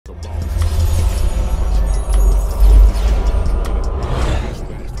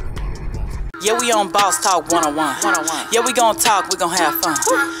Yeah, we on Boss Talk 101. Yeah, we gon' talk, we gon' have fun.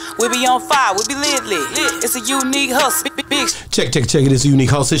 We be on fire, we be lit. It's a unique hustle. Check it. It's a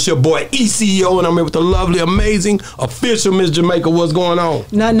unique hustle. It's your boy ECO, and I'm here with the lovely, amazing, official Miss Jamaica. What's going on?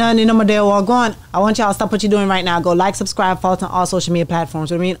 Nothing. No more deal. All going. I want y'all to stop what you're doing right now. Go like, subscribe, follow us on all social media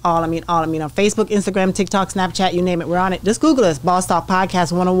platforms. I mean all. On Facebook, Instagram, TikTok, Snapchat, you name it. We're on it. Just Google us. Boss Talk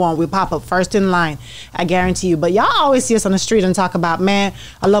Podcast 101. We pop up first in line. I guarantee you. But y'all always see us on the street and talk about, man,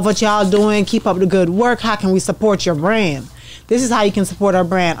 I love what y'all doing. Keep up the good work. How can we support your brand? This is how you can support our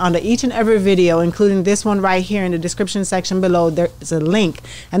brand. Under each and every video, including this one right here in the description section below, there is a link.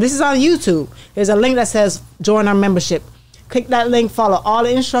 And this is on YouTube. There's a link that says join our membership. Click that link, follow all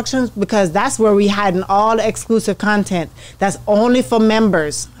the instructions, because that's where we hiding all the exclusive content that's only for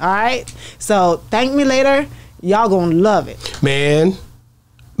members. All right? So thank me later. Y'all gonna love it.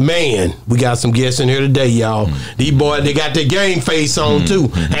 Man, we got some guests in here today, y'all. These boys, they got their game face on,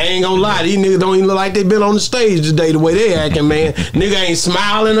 too. I ain't gonna lie, these niggas don't even look like they been on the stage today the way they acting, man. Nigga ain't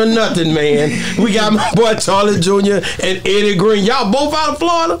smiling or nothing, man. We got my boy Chalee Jr. and Eddie Green. Y'all both out of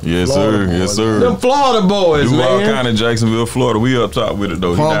Florida? Yes, sir. Yes, sir. Them Florida boys, Duval man. County, Jacksonville, Florida. We up top with it,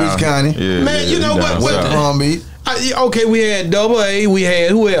 though. Palm Beach County. Yeah, man, you know what? Palm Beach. Okay, we had Double A. We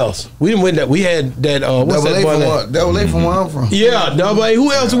had who else? We didn't win that. We had that. What's that one? Double A from where I'm from. Yeah, Double A.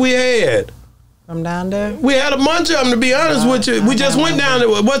 Who else we had? From down there. We had a bunch of them. To be honest with you, we just went down there.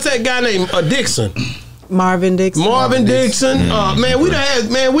 What's that guy named Dixon? Marvin Dixon. Marvin Dixon. Man, we done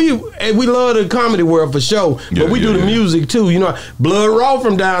had, man, we love the comedy world for sure, but we do the music too. You know, Blood Raw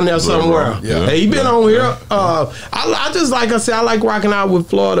from down there somewhere. Hey, he been on here. I just, like I said, I like rocking out with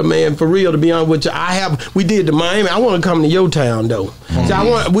Florida, man. For real, to be honest with you, we did to Miami. I want to come to your town though.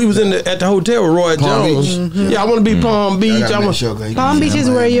 So we was at the hotel with Roy Jones. Yeah, I want to be Palm Beach. Palm Beach is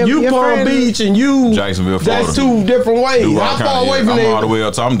where you're Palm Beach and you Jacksonville, Florida. That's two different ways. How far away from there? I'm all the way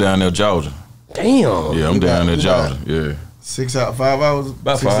up. I'm down there, Georgia. Damn. Yeah, I'm down there, Georgia. Yeah. 5 hours?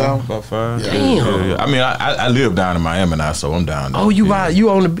 About five. Yeah. Damn. Yeah. I mean, I live down in Miami now, so I'm down there. Oh, you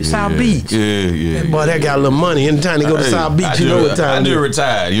on the South Beach? Yeah. Boy, that got a little money. Anytime they go to South Beach, you know what time I just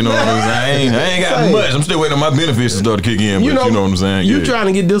retired, you know what I'm saying? I ain't got much. I'm still waiting on my benefits to start to kick in, but you know what I'm saying? You trying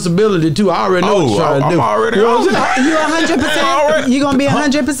to get disability too. I already know what you're trying to do. I'm already You 100%? You gonna be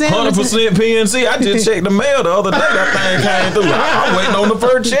 100%? 100% PNC. I just checked the mail the other day. That thing came through. I'm waiting on the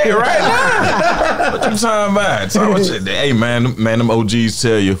first check right now. What you talking about? Hey, man, them OGs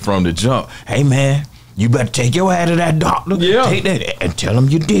tell you from the jump, hey, man, you better take your ass to that doctor. Yeah. Take that and tell him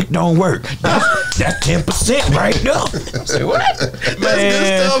your dick don't work. That's 10% right there. I say, what? Man, that's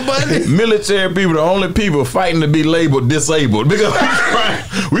good stuff, buddy. Military people, the only people fighting to be labeled disabled because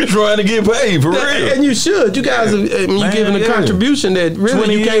we're trying to get paid for real. And you should. You guys, you giving a contribution that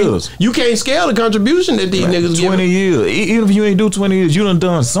really you can't scale the contribution that these niggas give. 20 years. Even if you ain't do 20 years, you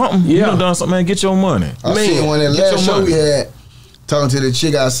done something. You done something, man. Get your money. I seen one that last show we had talking to the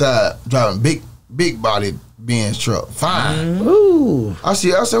chick outside driving big body Benz truck. Fine. Ooh. I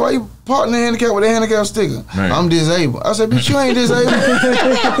said, why you parking the handicap with a handicap sticker? Man. I'm disabled. I said, bitch, you ain't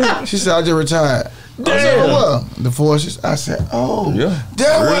disabled. She said, I just retired. Damn. I said, well, the forces. I said, oh,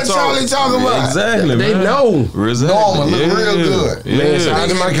 that's what Chalee talking about. Exactly, they know. Normal, look real good. Man, shout out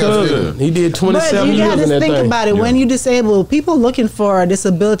to my cousin. He did 27 years in that thing. But you gotta think about it. When you disabled, people looking for a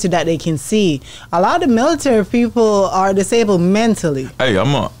disability that they can see. A lot of military people are disabled mentally. Hey,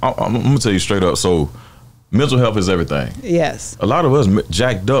 I'm gonna tell you straight up. So, mental health is everything. Yes. A lot of us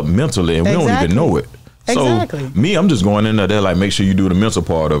jacked up mentally, and we don't even know it. So me, I'm just going in there like, make sure you do the mental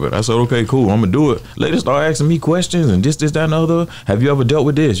part of it. I said, okay, cool, I'm gonna do it. Ladies start asking me questions and this, that, and the other. Have you ever dealt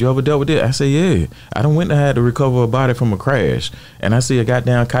with this? You ever dealt with this? I say, yeah. I done went and had to recover a body from a crash, and I see a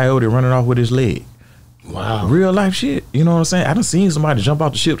goddamn coyote running off with his leg. Wow. Real life shit. You know what I'm saying? I done seen somebody jump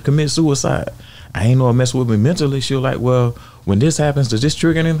off the ship to commit suicide. I ain't know it messed with me mentally. She was like, well, when this happens, does this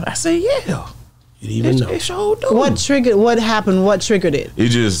trigger anything? I say, yeah. You didn't even know. It sure do. What happened? What triggered it? It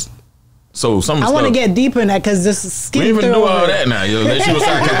just... So some I want to get deeper in that because just skim through. We even do all that now. Yo, let you a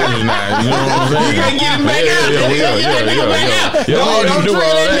psychiatrist now. You know what I'm saying? You can't get him back out. Yeah. We even do all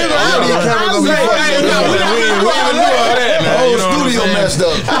that. The whole studio messed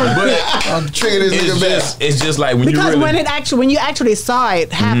up. But I'm tricking this nigga back. It's just like when when you actually saw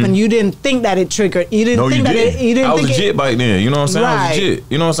it happen, you didn't think that it triggered. You didn't think that it. I was legit back then. You know what I'm saying? I was legit.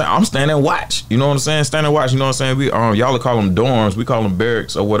 You know what I'm saying? I'm standing watch. You know what I'm saying? Standing watch. You know what I'm saying? We y'all call them dorms. We call them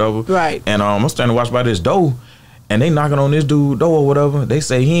barracks or whatever. Right. And I'm standing watch by this door, and they knocking on this dude door or whatever. They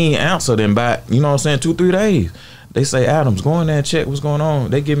say he ain't answered in back, you know what I'm saying, 2-3 days. They say, Adams, go in there and check what's going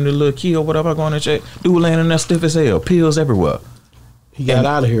on. They give him the little key or whatever, I go in there and check. Dude laying in there stiff as hell, pills everywhere. He got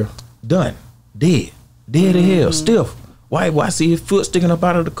out of here. Done. Dead as hell, stiff. Why see his foot sticking up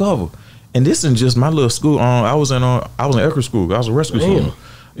out of the cover? And this isn't just my little school. I was in Eckerd school. I was a rescue school.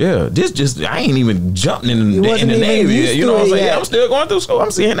 Yeah, I ain't even jumping in the Navy. You know what I'm saying? Yeah, I'm still going through school.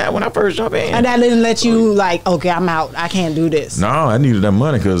 I'm seeing that when I first jump in. And that didn't let you like, okay, I'm out. I can't do this. No, I needed that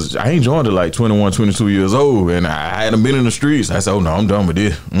money because I ain't joined at like 21, 22 years old. And I hadn't been in the streets. I said, oh, no, I'm done with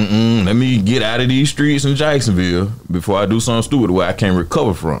this. Let me get out of these streets in Jacksonville before I do something stupid where I can't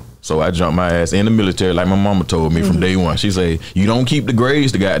recover from. So I jumped my ass in the military like my mama told me from day one. She said, you don't keep the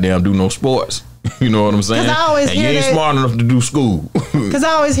grades to goddamn do no sports. You know what I'm saying? And you ain't smart enough to do school. Because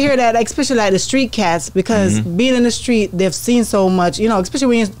I always hear that, especially like the street cats, because being in the street, they've seen so much, you know, especially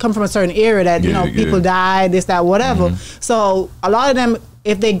when you come from a certain era that, you know, people die, this, that, whatever. So a lot of them,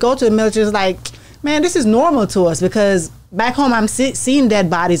 if they go to the military, it's like, man, this is normal to us because back home I'm seeing dead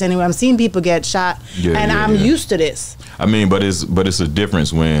bodies anyway. I'm seeing people get shot and I'm used to this. I mean, but it's a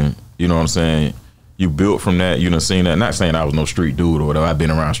difference when, you know what I'm saying, you built from that, you done seen that. Not saying I was no street dude or whatever. I've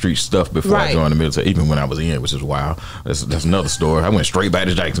been around street stuff before I joined the military, even when I was in, which is wild. That's another story. I went straight back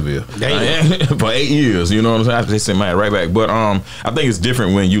to Jacksonville for 8 years. You know what I'm saying? They sent my right back. But I think it's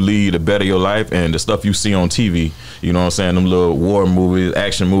different when you lead a better your life and the stuff you see on TV. You know what I'm saying? Them little war movies,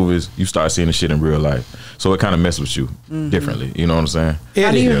 action movies. You start seeing the shit in real life. So it kind of messes with you differently. You know what I'm saying?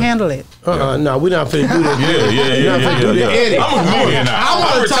 How do you handle it? No, we're not finna do that. Yeah. I'm a comedian now. I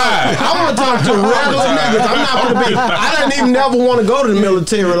want to talk to regular niggas. I'm not gonna be. I didn't even never want to go to the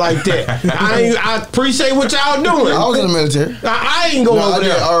military like that. I appreciate what y'all doing. I was in the military. I ain't going over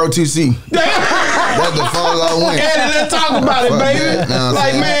there. ROTC. That's the fall I went. Eddie, let's talk about it, baby.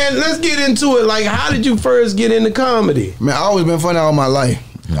 Like, man, let's get into it. Like, how did you first get into comedy? Man, I always been funny all my life.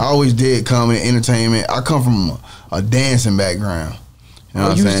 I always did comedy, entertainment. I come from a dancing background. You know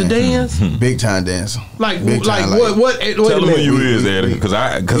what I'm saying? Used to dance? Big time dancer. Like what? Tell them who you is, Eddie, because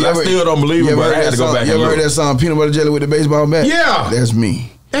I still don't believe it, but I had to go back and look. You ever heard that song, Peanut Butter Jelly with the baseball bat? Yeah. That's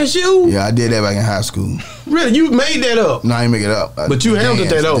me. That's you? Yeah, I did that back in high school. Really? You made that up? No, I didn't make it up. But you handled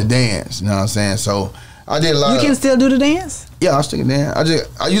that up? The dance, you know what I'm saying? So I did a lot. You can still do the dance? Yeah, I still can dance.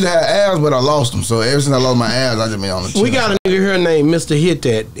 I used to have abs, but I lost them. So ever since I lost my abs, I just been on the chill. We got a nigga here named Mr. Hit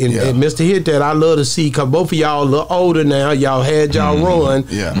That. And Mr. Hit That, I love to see, because both of y'all a little older now. Y'all had y'all run.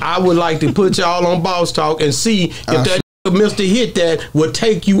 Yeah. I would like to put y'all on Boss Talk and see if that Mr. Hit That would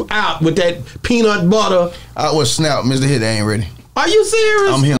take you out with that peanut butter. I was snap. Mr. Hit That ain't ready. Are you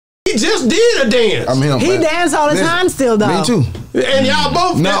serious? I'm him. He just did a dance. I'm him. He dance all the time still, though. Me too. And y'all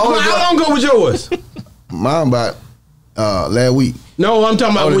both. How long ago was yours? Mine about last week. No, I'm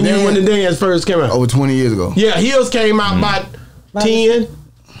talking about when the dance first came out. Over 20 years ago. Yeah, Hills came out about 10,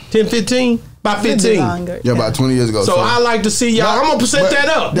 15. About 15. Yeah, about 20 years ago. So I like to see y'all. I'm going to set that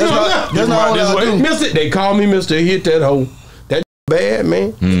up. That's not what I do. They call me Mr. Hit That Hoe. That bad,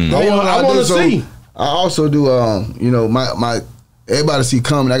 man. I want to see. I also do, you know, my everybody see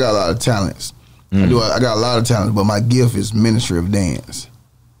comedy. I got a lot of talents. I got a lot of talents, but my gift is ministry of dance.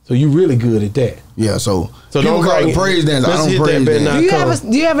 So you really good at that? Yeah. So people don't call it praise dance. I don't praise dance.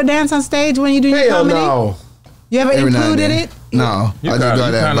 Do you ever dance on stage when you do your comedy? No. You ever included it? No, I just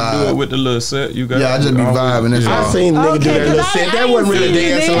got that vibe. Do it with the little set. You got. Yeah, I just be vibing. I seen nigga do that little set. That wasn't really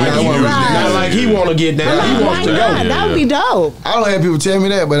dancing. Not like he want to get down. He wants to go. That would be dope. I don't have people tell me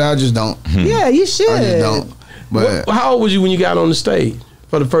that, but I just don't. Yeah, you should. I just don't. But how old was you when you got on the stage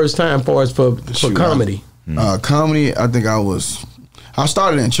for the first time, for comedy? Comedy. I think I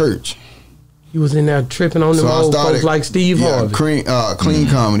started in church. You was in there tripping on the old folks like Steve Harvey. Clean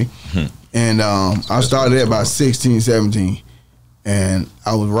comedy. And I started at about 16, 17, and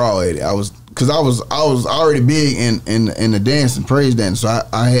I was raw at it. I was already big in the dance and praise dance. So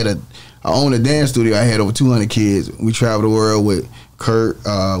I owned a dance studio. I had over 200 kids. We traveled the world with Kurt.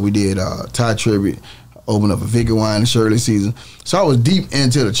 We did Ty Tribbett, opened up a Vicky Wine and Shirley season. So I was deep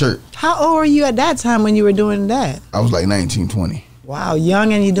into the church. How old were you at that time when you were doing that? I was like 19, 20. Wow,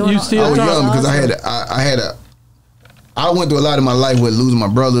 young, and you doing. I was young because I went through a lot of my life with losing my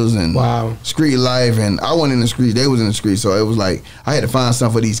brothers and street life, and I wasn't in the street. They was in the street, so it was like I had to find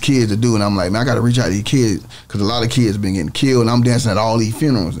something for these kids to do, and I'm like, man, I got to reach out to these kids because a lot of kids been getting killed, and I'm dancing at all these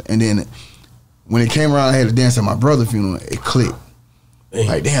funerals. And then when it came around, I had to dance at my brother's funeral. It clicked.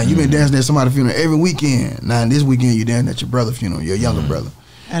 Like, damn, you been dancing at somebody's funeral every weekend. Now this weekend you dancing at your brother's funeral, your younger brother.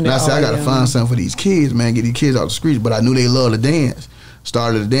 And I said, I got to find something for these kids, man, get these kids out the streets. But I knew they loved to dance.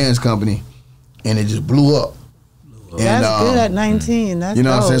 Started a dance company, and it just blew up. That's good at 19. That's you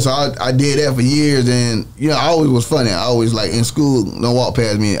know what I'm saying? So I did that for years, and you know I always was funny. I always like in school, don't walk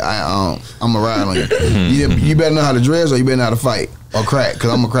past me. I'm a ride on you. You better know how to dress, or you better know how to fight or crack,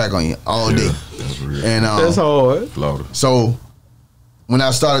 because I'm gonna crack on you all day. That's real. And that's hard. So when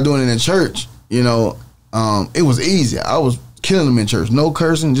I started doing it in church, you know, it was easy. killing them in church. No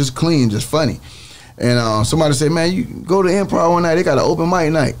cursing, just clean, just funny. And somebody said, man, you go to Improv one night, they got an open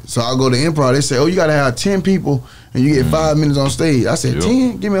mic night. So I go to Improv, they say, oh, you got to have 10 people and you get 5 minutes on stage. I said,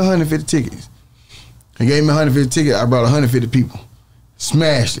 10? Give me 150 tickets. He gave me 150 tickets. I brought 150 people.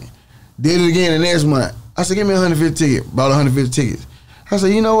 Smashed it. Did it again the next month. I said, give me 150 tickets. Brought 150 tickets. I said,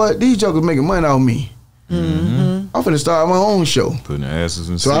 you know what? These jokers making money off me. I'm finna start my own show. Putting their asses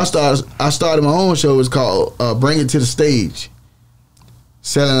in So I started my own show. It's called Bring It to the Stage.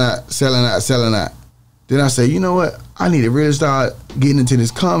 Selling out. Then I said, you know what? I need to really start getting into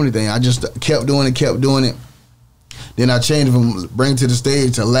this comedy thing. I just kept doing it. Then I changed from Bring It to the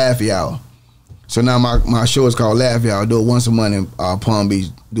Stage to Laughy Hour. So now my show is called Laughy Hour. I do it once a month in Palm Beach.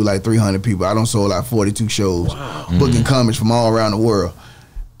 Do like 300 people. I done sold like 42 shows. Wow. Booking comics from all around the world.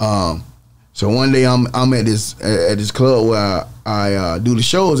 So one day I'm at this club where I do the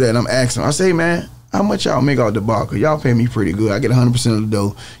shows at, and I'm asking, I say, man, how much y'all make out the bar? Cause y'all pay me pretty good. I get 100% of the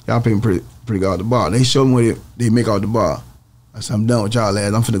dough. Y'all pay me pretty good out the bar. They show me what they make out the bar. I said, I'm done with y'all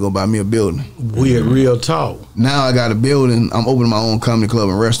lads. I'm finna go buy me a building. Weird, real talk. Now I got a building. I'm opening my own comedy club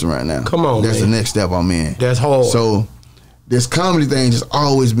and restaurant now. Come on, That's man. the next step I'm in. That's hard. So this comedy thing just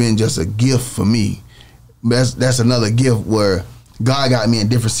always been just a gift for me. That's another gift where God got me in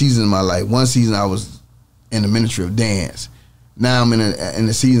different seasons of my life. One season I was in the ministry of dance. Now I'm in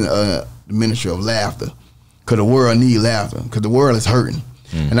the season of the ministry of laughter. Cause the world need laughter. Cause the world is hurting.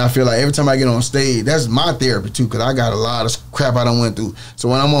 And I feel like every time I get on stage, that's my therapy too, because I got a lot of crap I done went through. So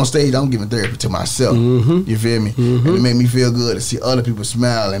when I'm on stage, I'm giving therapy to myself. You feel me? And it made me feel good to see other people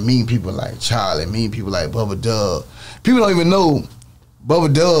smile and meet people like Chalee, meet people like Bubba Dub. People don't even know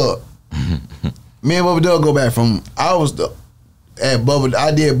Bubba Dub. Me and Bubba Dub go back from, I did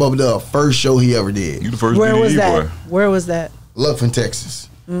Bubba Dub first show he ever did. You the first Where was that? boy. Where was that? Lufkin, Texas.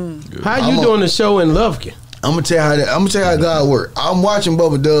 How you doing the show in Lufkin? I'm gonna tell you how God work. I'm watching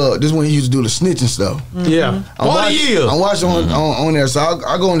Bubba Dub. This is when he used to do the snitching stuff. Yeah, 40 years. I'm watching on there. So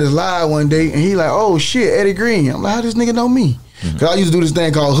I go on this live one day, and he like, oh shit, Eddie Green. I'm like, how this nigga know me? Cause I used to do this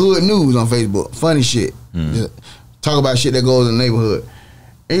thing called Hood News on Facebook. Funny shit. Just talk about shit that goes in the neighborhood.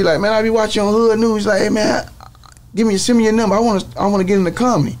 And he like, man, I be watching on Hood News. He's like, hey man, send me your number. I want to get into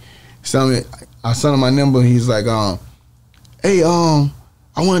comedy. So I sent him my number. He's like, hey,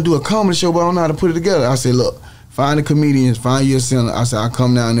 I want to do a comedy show, but I don't know how to put it together. I said, look, find the comedians, find your center. I said, I'll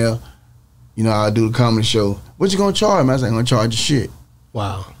come down there. You know, I'll do the comedy show. What you gonna charge me? I said, I'm gonna charge you shit.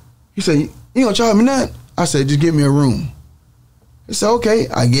 Wow. He said, you ain't gonna charge me nothing? I said, just give me a room. He said, okay.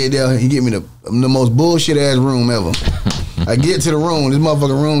 I get there. He give me the most bullshit ass room ever. I get to the room. This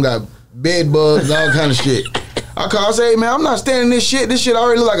motherfucking room got bed bugs, all kind of shit. I call, I say, hey, man, I'm not standing this shit. This shit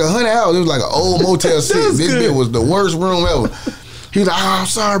already look like a 100 house. It was like an old Motel 6. This bit was the worst room ever. He's like, oh, I'm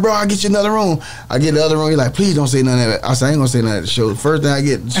sorry, bro. I'll get you another room. I get the other room. He's like, please don't say none of that. I said, I ain't gonna say none of that show. The first thing I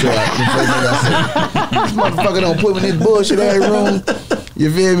get, the first thing I say, this motherfucker don't put me in this bullshit ass room. You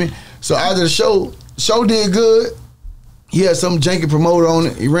feel me? So after the show did good. He had some janky promoter on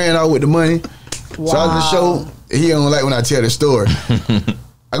it. He ran out with the money. Wow. So after the show, he don't like when I tell the story.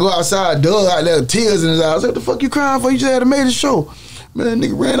 I go outside, Doug out there, tears in his eyes. What the fuck you crying for? You just had made a show. Man, that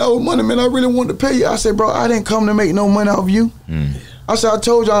nigga ran out with money, man. I really wanted to pay you. I said, bro, I didn't come to make no money off you. I said, I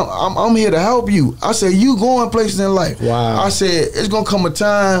told you I'm here to help you. I said, you going places in life. Wow. I said, it's going to come a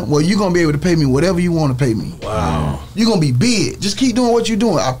time where you're going to be able to pay me whatever you want to pay me. Wow. You're going to be big. Just keep doing what you're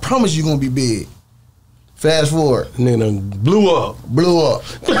doing. I promise you're going to be big. Fast forward. Nigga done blew up. What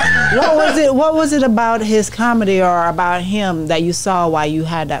was it about his comedy or about him that you saw why you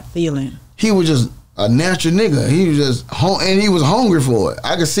had that feeling? He was just a natural nigga. He was just and he was hungry for it.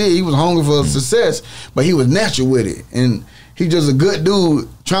 I could see it. He was hungry for success, but he was natural with it. And he just a good dude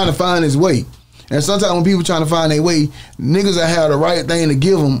trying to find his way. And sometimes when people trying to find their way, niggas that have the right thing to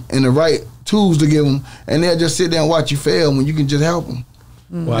give them and the right tools to give them, and they'll just sit there and watch you fail when you can just help them.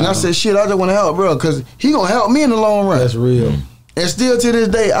 Wow. And I said, shit, I just want to help, bro, because he going to help me in the long run. That's real. And still to this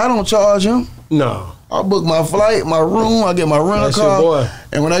day, I don't charge him. No. I book my flight, my room, I get my rental car. Your boy.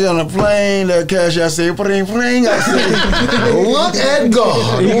 And when I get on the plane, that cash, I say, pring, pring. I say, look at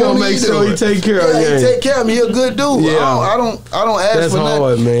God. He gonna make sure he take care of you. He take care of me. He a good dude. Yeah. I don't ask That's for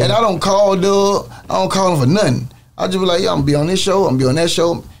hard, nothing. man. And I don't call Doug. I don't call him for nothing. I just be like, yeah, I'm gonna be on this show. I'm gonna be on that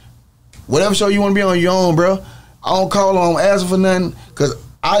show. Whatever show you want to be on, your own, bro. I don't call him. I don't ask for nothing because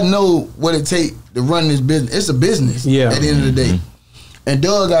I know what it take to run this business. It's a business. Yeah. At the end of the day. And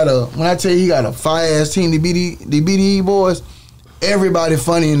Doug when I tell you he got a fire-ass team, the BDE boys, everybody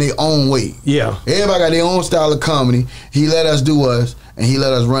funny in their own way. Yeah. Everybody got their own style of comedy. He let us do us, and he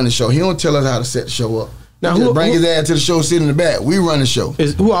let us run the show. He don't tell us how to set the show up. Now, he just bring his ass to the show, sit in the back. We run the show.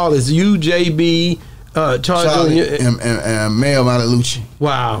 Who all is you, JB, Chalee and Mel Malalucci.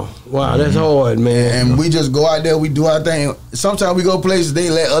 Wow, that's hard, man. And we just go out there, we do our thing. Sometimes we go places, they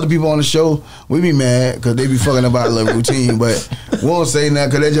let other people on the show. We be mad because they be fucking up our little routine, but we won't say nothing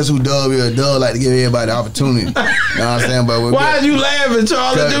because that's just who Dub is. Dub like to give everybody the opportunity. You know what I'm saying? But why are you laughing,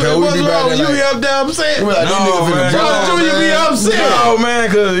 Charlie? What's wrong? You be up there upset? Like, no, man. Charlie Jr. be upset. No, man,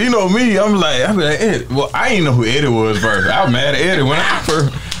 because you know me, I be like, Eddie. Well, I ain't know who Eddie was first. I was mad at Eddie when I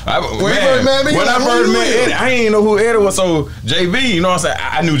first. When I first met Eddie, I ain't know who Eddie was. So JB, you know what I'm saying?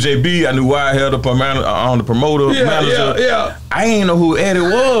 I knew JB, I knew Wild, the promoter manager. Yeah. I ain't know who Eddie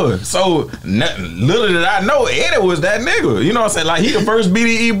was. So little did I know Eddie was that nigga. You know what I'm saying? Like, he the first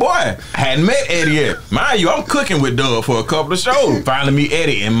BDE boy. I hadn't met Eddie yet. Mind you, I'm cooking with Doug for a couple of shows. Finally meet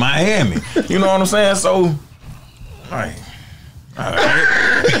Eddie in Miami. You know what I'm saying? So, like, all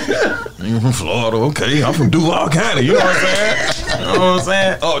right. You from Florida, okay. I'm from Duval County. You know what I'm saying? You know what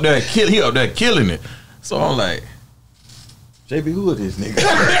I'm saying? He up there killing it. So I'm like, JB, who is this nigga?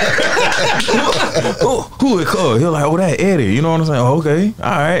 who it called? He like, that Eddie. You know what I'm saying? Okay,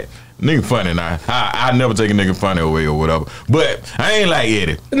 all right. Nigga funny now. I never take a nigga funny away or whatever. But I ain't like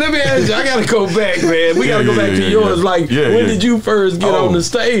Eddie. Let me ask you, I gotta go back, man. We gotta go back to yours. Yeah. Like, when did you first get on the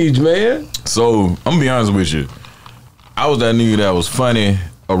stage, man? So, I'm gonna be honest with you. I was that nigga that was funny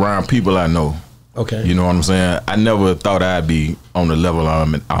around people I know. Okay. You know what I'm saying? I never thought I'd be on the level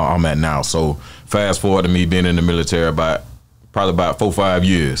I'm at now. So fast forward to me being in the military probably about 4 or 5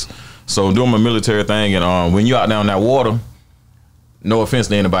 years. So doing my military thing, and when you out there on that water, no offense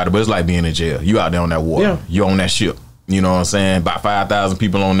to anybody, but it's like being in jail. You out there on that water. Yeah. You on that ship. You know what I'm saying? About 5,000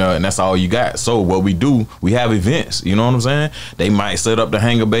 people on there, and that's all you got. So what we do, we have events. You know what I'm saying? They might set up the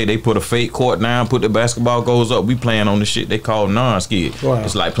hangar bay. They put a fake court down, put the basketball goals up. We playing on the shit they call non-skid. Wow.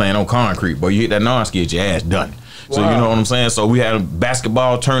 It's like playing on concrete. But you hit that non-skid, your ass done. Wow. So you know what I'm saying? So we have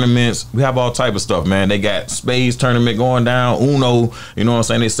basketball tournaments. We have all type of stuff, man. They got spades tournament going down, Uno. You know what I'm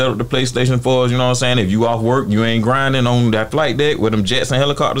saying? They set up the PlayStation for us. You know what I'm saying? If you off work, you ain't grinding on that flight deck where them jets and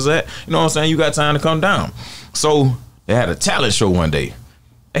helicopters at. You know what I'm saying? You got time to come down. So they had a talent show one day.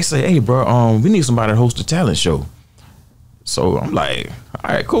 They say, hey, bro, we need somebody to host a talent show. So I'm like,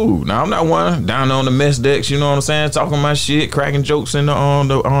 all right, cool. Now I'm not one down on the mess decks, you know what I'm saying, talking my shit, cracking jokes on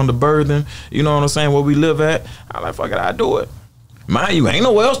the berthing, you know what I'm saying, where we live at. I'm like, fuck it, I do it. Mind you, ain't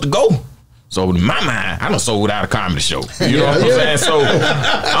nowhere else to go. So in my mind, I done sold out a comedy show. You know what I'm saying? So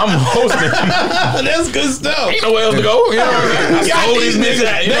I'm hosting. That's good stuff. Ain't nowhere else to go. You know what I'm saying? I sold these niggas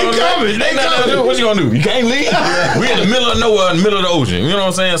out. They coming. They coming. What you gonna do? You can't leave. We in the middle of nowhere, in the middle of the ocean. You know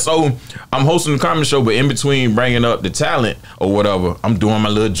what I'm saying? So I'm hosting the comedy show, but in between bringing up the talent or whatever, I'm doing my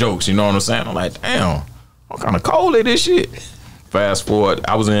little jokes. You know what I'm saying? I'm like, damn, what kind of cold is this shit? Fast forward,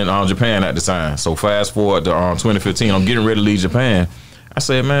 I was in Japan at the time. So fast forward to 2015, I'm getting ready to leave Japan. I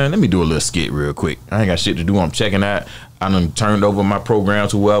said, man, let me do a little skit real quick. I ain't got shit to do. I'm checking out. I done turned over my program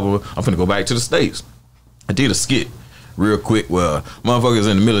to whoever. I'm finna go back to the States. I did a skit real quick where motherfuckers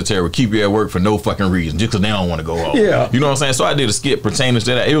in the military would keep you at work for no fucking reason, just because they don't want to go home. Yeah. You know what I'm saying? So I did a skit pertaining to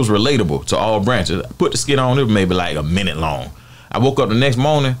that. It was relatable to all branches. I put the skit on, it was maybe like a minute long. I woke up the next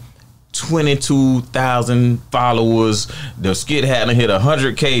morning, 22,000 followers. The skit hadn't hit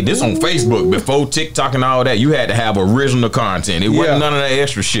 100K. This on Facebook before TikTok and all that. You had to have original content. It wasn't none of that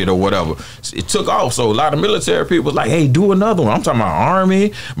extra shit or whatever. It took off. So a lot of military people was like, hey, do another one. I'm talking about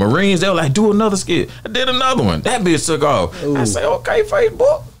Army, Marines. They were like, do another skit. I did another one. That bitch took off. Ooh. I said, okay,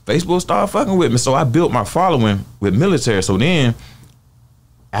 Facebook. Facebook started fucking with me. So I built my following with military. So then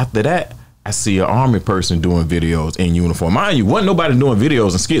after that, I see an Army person doing videos in uniform. Mind you, wasn't nobody doing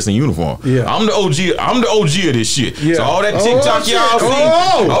videos and skits in uniform. Yeah. I'm the OG. I'm the OG of this shit. Yeah. So all that TikTok y'all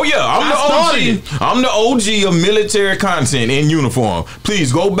see. I'm the OG of military content in uniform.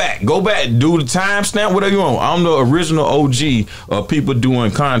 Please go back, do the timestamp, whatever you want. I'm the original OG of people doing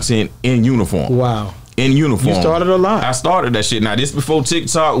content in uniform. Wow. In uniform. You started a lot. I started that shit. Now, this before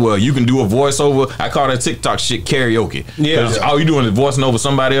TikTok, well, you can do a voiceover. I call that TikTok shit karaoke. Yeah. All you doing is voicing over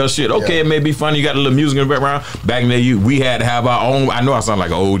somebody else's shit. Okay, it may be funny. You got a little music in the background. Back in the day, we had to have our own. I know I sound like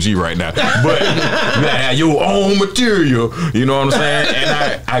an OG right now, but you had to have your own material. You know what I'm saying?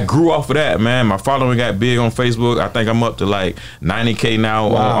 And I grew off of that, man. My following got big on Facebook. I think I'm up to like 90K now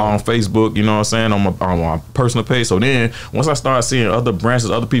on Facebook. You know what I'm saying? On my personal page. So then, once I started seeing other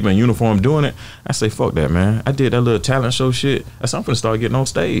branches, other people in uniform doing it, I say, fuck that, man. I did that little talent show shit. That's something to start getting on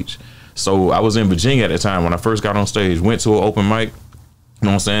stage. So I was in Virginia at the time when I first got on stage. Went to an open mic. You know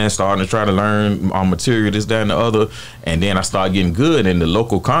what I'm saying? Starting to try to learn material, this, that, and the other. And then I started getting good in the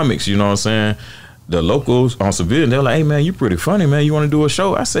local comics, you know what I'm saying? the locals on civilian, they're like, hey man, you pretty funny, man. You want to do a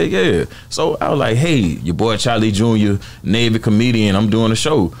show? I said, yeah. So I was like, hey, your boy Chalee Jr., Navy comedian, I'm doing a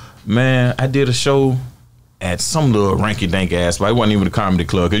show. Man, I did a show at some little ranky-dank ass, but it wasn't even a comedy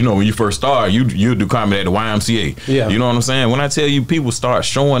club. Cause you know, when you first start, you do comedy at the YMCA. Yeah. You know what I'm saying? When I tell you people start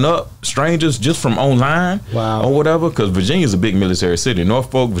showing up, strangers, just from online or whatever, because Virginia's a big military city.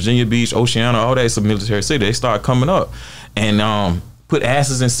 Norfolk, Virginia Beach, Oceana, all that's a military city. They start coming up and put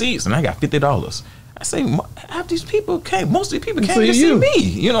asses in seats, and I got $50. I say, half these people came, most of these people came to see me.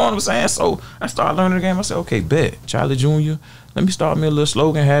 You know what I'm saying? So I started learning the game. I said, okay, bet, Chalee Jr., let me start me a little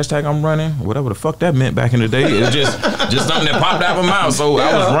slogan, hashtag I'm running, whatever the fuck that meant back in the day. It was just something that popped out of my mouth. So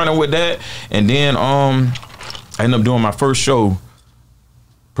I was running with that. And then I ended up doing my first show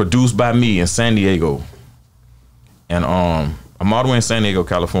produced by me in San Diego. And I'm all the way in San Diego,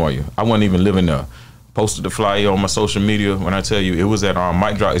 California. I wasn't even living there. Posted the flyer on my social media. When I tell you, it was at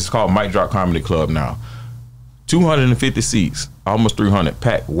Mike Drop. It's called Mike Drop Comedy Club now. 250 seats, almost 300,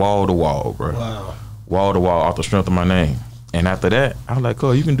 packed wall to wall, bro. Wow. Wall to wall, off the strength of my name. And after that, I was like,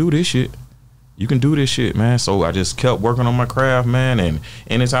 oh, you can do this shit. You can do this shit, man. So I just kept working on my craft, man. And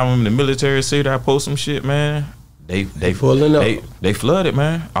anytime I'm in the military city, I post some shit, man. They pulling up. They flooded,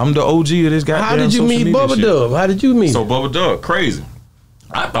 man. I'm the OG of this goddamn. How did you meet Bubba Dub? How did you meet? So Bubba Dub, crazy.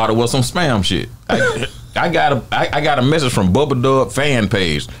 I thought it was some spam shit. I got a message from Bubba Dub fan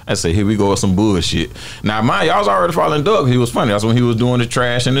page. I said, here we go with some bullshit. Now, y'all was already following Doug. He was funny. That's when he was doing the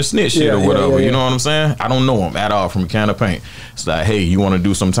trash and the snitch shit or whatever. You know what I'm saying? I don't know him at all from a can of paint. It's like, hey, you want to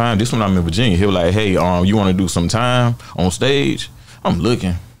do some time? This one I'm in Virginia. He was like, hey, you want to do some time on stage? I'm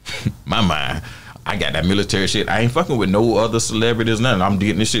looking. My mind. I got that military shit. I ain't fucking with no other celebrities, nothing. I'm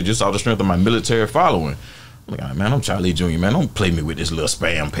getting this shit just off the strength of my military following. Like, man, I'm Chalee Jr., man. Don't play me with this little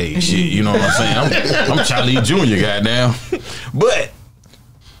spam page shit. You know what I'm saying? I'm Chalee Jr., goddamn. But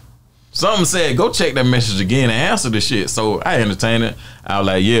something said, go check that message again and answer the shit. So I entertained it. I was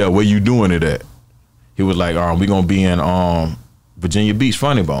like, yeah, where you doing it at? He was like, we gonna be in Virginia Beach,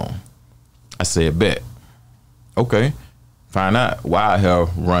 Funny Bone. I said, bet. Okay. Find out why her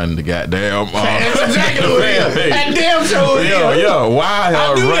run the goddamn. That's exactly what it is. That damn show is. Why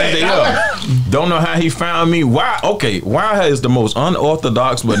her run the Don't know how he found me. Why is the most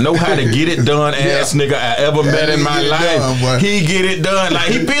unorthodox but know how to get it done ass nigga I ever met in my life. He get it done. Like,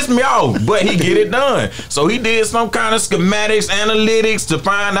 he pissed me off, but he get it done. So he did some kind of schematics, analytics to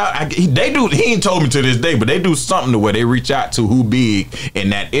find out. He ain't told me to this day, but they do something to where they reach out to who big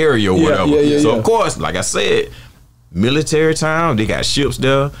in that area or whatever. So of course, like I said, military town, they got ships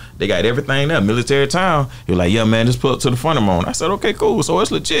there, they got everything there, military town. He was like, yeah, man, just pull up to the Funny Bone. I said, okay, cool, so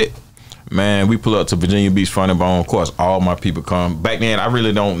it's legit. Man, we pull up to Virginia Beach, Funny Bone. Of course, all my people come. Back then, I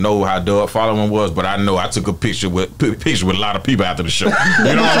really don't know how Doug following was, but I know I took a picture with a lot of people after the show.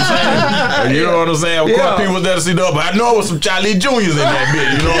 You know what I'm saying? You know what I'm saying? Of course, people was there to see Doug, but I know it was some Chalee Juniors in that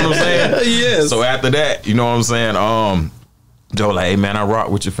bitch. You know what I'm saying? Yes. So after that, you know what I'm saying? Joe like, hey man, I rock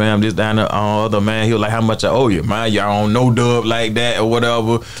with your fam, this, down, the other, man. He was like, how much I owe you? Man, y'all don't know Dub like that or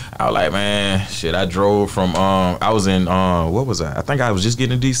whatever. I was like, man, shit, I drove from, I was in, what was I? I think I was just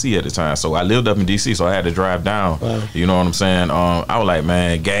getting to DC at the time. So I lived up in DC, so I had to drive down. Wow. You know what I'm saying? I was like,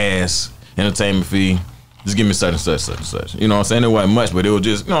 man, gas, entertainment fee, just give me such and such, such and such. You know what I'm saying? It wasn't much, but it was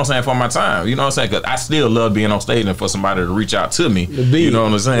just, you know what I'm saying, for my time. You know what I'm saying? Because I still love being on stage and for somebody to reach out to me. You know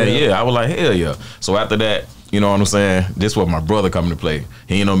what I'm saying? Yeah, I was like, hell yeah. So after that, you know what I'm saying? This was my brother coming to play.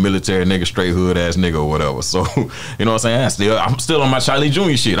 He ain't no military nigga, straight hood ass nigga or whatever. So, you know what I'm saying? I'm still on my Chalee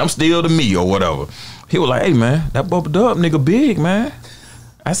Jr. shit. I'm still the me or whatever. He was like, hey man, that Bubba Dub nigga big, man.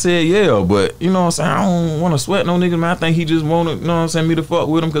 I said, yeah, but you know what I'm saying? I don't want to sweat no nigga, man. I think he just wanted, you know what I'm saying, me to fuck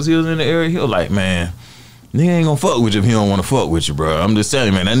with him because he was in the area. He was like, man, nigga ain't gonna fuck with you if he don't want to fuck with you, bro. I'm just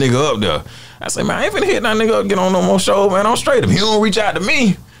telling you, man, that nigga up there. I said, man, I ain't finna hit that nigga up, get on no more show, man. I'm straight. If he don't reach out to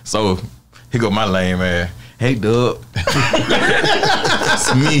me. So, here go my lame man. Hey, Dub.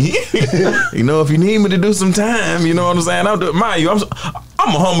 That's me. You know, if you need me to do some time, you know what I'm saying? I'm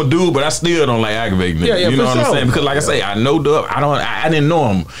a humble dude, but I still don't like aggravating niggas. You know what I'm saying? Because like I say, I know Dub. I didn't know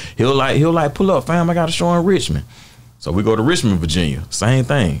him. He'll like, pull up, fam. I got a show in Richmond. So we go to Richmond, Virginia. Same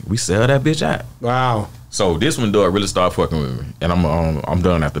thing. We sell that bitch out. Wow. So this one, Dub really started fucking with me, and I'm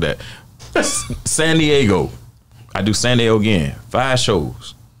done after that. San Diego. I do San Diego again. 5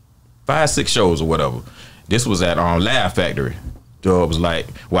 shows. 5, 6 shows or whatever. This was at Laugh Factory. Dub was like,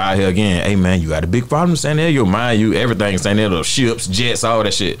 well, out here again, hey man, you got a big problem in San Diego. Mind you, everything in San Diego, ships, jets, all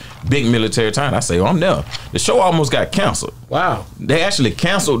that shit. Big military town. I say, oh, I'm there. The show almost got canceled. Wow. They actually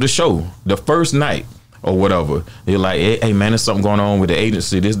canceled the show the first night or whatever. They're like, hey man, there's something going on with the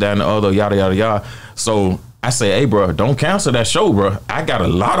agency, this, that, and the other, yada, yada, yada. So I said, hey, bro, don't cancel that show, bro. I got a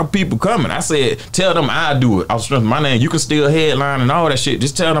lot of people coming. I said, tell them I do it. I'll strengthen my name. You can still headline and all that shit.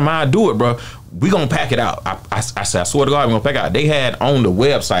 Just tell them I do it, bro. We gonna pack it out. I said, I swear to God, we gonna pack it out. They had on the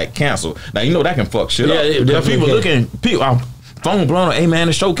website cancel. Now, you know that can fuck shit up. Yeah, people looking, phone blowing, hey, man,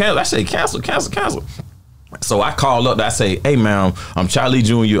 the show cancel. I said, cancel. So I called up. I say, hey, man, I'm Chalee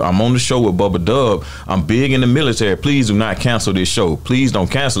Jr. I'm on the show with Bubba Dub. I'm big in the military. Please do not cancel this show. Please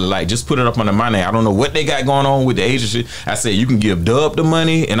don't cancel it. Like, just put it up under my name. I don't know what they got going on with the agency. I said, you can give Dub the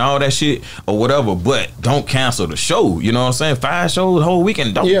money and all that shit or whatever, but don't cancel the show. You know what I'm saying? 5 shows the whole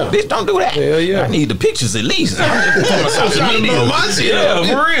weekend. Bitch, don't do that. I need the pictures at least. Yeah,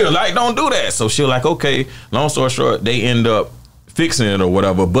 for real. Like, don't do that. So she was like, okay. Long story short, they end up fixing it or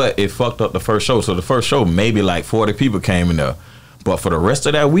whatever, but it fucked up the first show. So the first show, maybe like 40 people came in there. But for the rest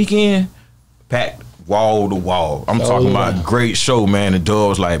of that weekend, packed wall to wall. I'm talking about great show, man. The Dub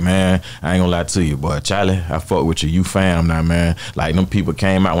was like, man, I ain't gonna lie to you, boy. Chalee, I fuck with you. You fam now, man. Like, them people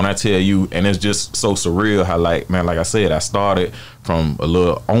came out. When I tell you, and it's just so surreal how, like, man, like I said, I started from a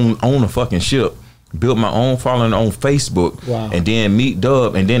little on a fucking ship, built my own following on Facebook, and then meet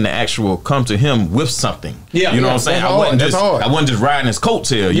Dub, and then the actual come to him with something. Yeah, you know what I'm saying? I wasn't just riding his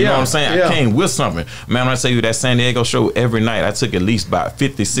coattail. You know what I'm saying? I came with something. Man, when I tell you that San Diego show, every night I took at least about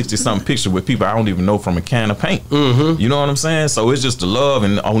 50, 60 something pictures with people I don't even know from a can of paint. You know what I'm saying? So it's just the love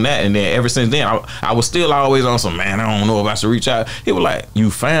and on that. And then ever since then, I was still always on some, man, I don't know if I should reach out. He was like,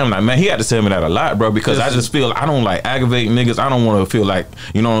 you fam, like, man, he had to tell me that a lot, bro, because I just feel I don't like aggravating niggas. I don't want to feel like,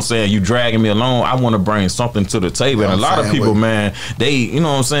 you know what I'm saying, you dragging me along. I want to bring something to the table. And a lot of people, man, they, you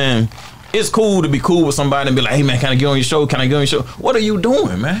know what I'm saying, it's cool to be cool with somebody and be like, hey, man, can I get on your show? Can I get on your show? What are you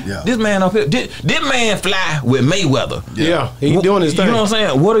doing, man? This man up here, this man fly with Mayweather. He doing his thing. You know what I'm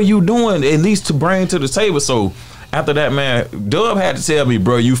saying? What are you doing at least to bring to the table? So after that, man, Dub had to tell me,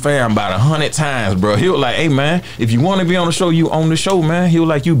 bro, you fam about 100 times, bro. He was like, hey, man, if you want to be on the show, you on the show, man. He was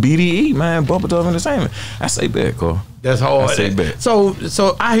like, you BDE, man, Bubba Dub Entertainment. I say bet, Cole. That's hard. I say bet. So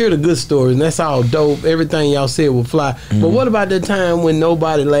I hear the good stories, and that's all dope. Everything y'all said will fly. But what about the time when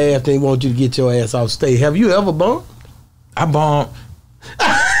nobody laughed and want you to get your ass off stage? Have you ever bumped? I bumped.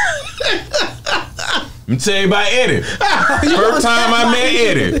 Let me tell you about Eddie. First time I met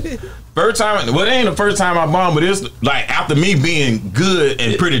Eddie. First time, well, it ain't the first time I bombed, but it's like after me being good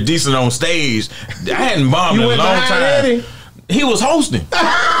and pretty decent on stage, I hadn't bombed in a long time. Eddie? He was hosting.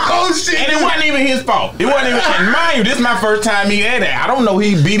 Oh shit! And it wasn't even his fault. It wasn't even. And mind you, this is my first time meeting Eddie. I don't know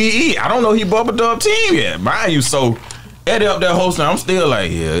he BDE. I don't know he Bubba Dub team yet. Mind you, so Eddie up there hosting, I'm still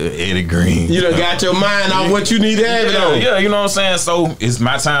like, yeah, Eddie Green. You done got your mind on what you need to have it on. Yeah, you know what I'm saying? So it's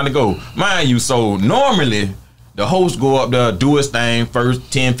my time to go. Mind you, so normally the host go up there, do his thing, first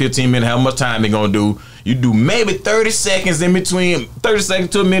 10, 15 minutes, how much time they gonna do. You do maybe 30 seconds in between, 30 seconds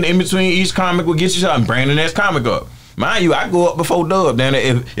to a minute in between each comic will get you shot and bring the next comic up. Mind you, I go up before Dub. Then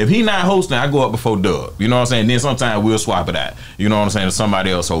if he not hosting, I go up before Dub. You know what I'm saying? Then sometimes we'll swap it out. You know what I'm saying? To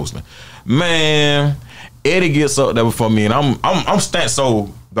somebody else hosting. Man, Eddie gets up there before me, and I'm standing.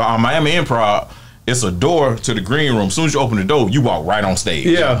 So the Miami Improv, it's a door to the green room. As soon as you open the door, you walk right on stage.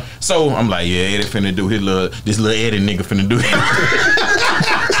 Yeah. So I'm like, yeah, Eddie finna do his little. This little Eddie nigga finna do.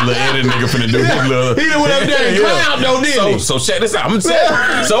 Little Eddie nigga finna do his little. He done went up there and clowned though, didn't he? So check this out. I'm gonna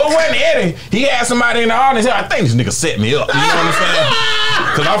tell you. So it wasn't Eddie. He had somebody in the audience. I think this nigga set me up. You know what I'm saying?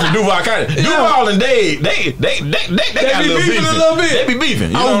 Cause I'm from Duval County. Duval and Dade, they got a little beefing. They be beefing.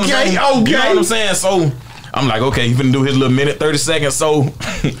 You know what I'm saying? You know what I'm saying? So I'm like, okay, he finna do his little minute, 30 seconds. So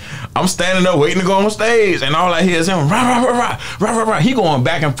I'm standing up waiting to go on stage, and all I hear is him, rah. He going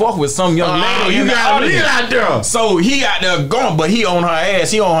back and forth with some young lady. You got it out there. So he out there going, but he on her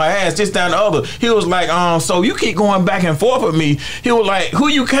ass. He on her ass, this, down the other. He was like, so you keep going back and forth with me. He was like, who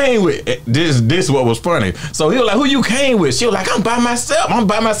you came with? This what was funny. So he was like, who you came with? She was like, I'm by myself.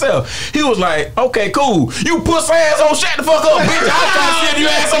 He was like, okay, cool. You pussy asshole, shut the fuck up, bitch. I was trying to see if you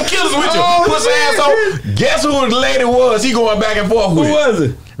had some killers with you. Pussy asshole. Guess who the lady was? He going back and forth with. Who was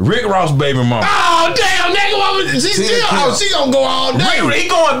it? Rick Ross' baby mama. Oh damn, nigga! What was she still? She gonna go all day. He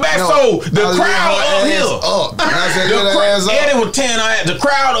going back. So the crowd up here. Eddie was tearing her ass. The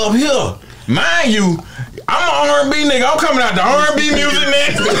crowd up here. Mind you, I'm an R&B nigga. I'm coming out the R&B music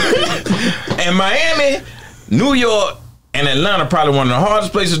next. And Miami, New York, and Atlanta probably one of the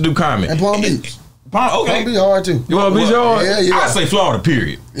hardest places to do comedy. And Palm Beach. Okay. Be hard too. You want to be hard? Yeah. I say Florida,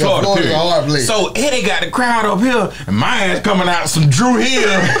 period. Florida, period. A hard place. So Eddie got the crowd up here, and my ass coming out some Drew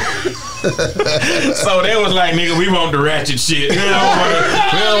Hill. So they was like, nigga, we want the ratchet shit. We don't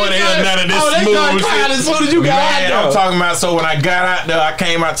want to hear none of this smooth shit. As soon as you got out there. I'm talking about, so when I got out there, I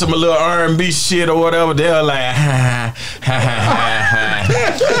came out to my little R&B shit or whatever. They were like, ha.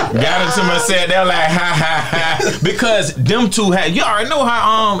 Got into my set. They're like, ha ha ha, because them two had. You already know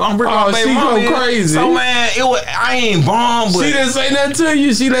how I'm Rick Ross baby mama go crazy. So man, I ain't bomb, but she didn't say nothing to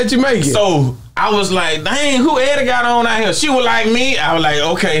you. She let you make it. So I was like, dang, who Eddie got on out here? She was like me. I was like,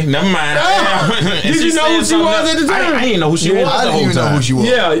 okay, never mind. Did you know who she was at the time? I didn't know who she was. I didn't even know who she was.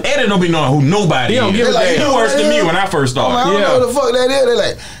 Yeah, Eddie don't be knowing who nobody is. He worse than me when I first started. I don't know what the fuck that is. They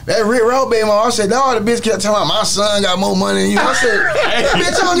like, that Rick Ross baby mama. I said, no, the bitch kept talking about my son got more money than you. I said, that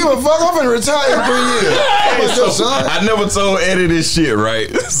bitch, I don't give a fuck. I'm finna retire in 3 years. What's your son? I never told Eddie this shit,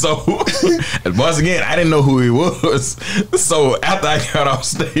 right? So, once again, I didn't know who he was. So, after I got off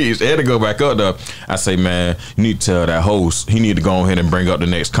stage, Eddie go back up there. I say, man, you need to tell that host, he need to go ahead and bring up the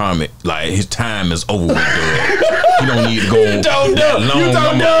next comic. Like, his time is over with, dude. You don't need to go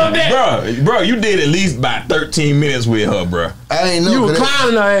Bro, you did at least about 13 minutes with her, bro. I ain't know. You was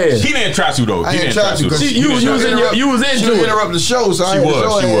clowning her ass. He didn't try to, though. I didn't try to. You was into it. Interrupt the show, so she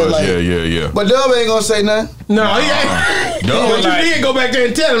was. Yeah. But Dub ain't gonna say nothing. No, he ain't. But you did go back there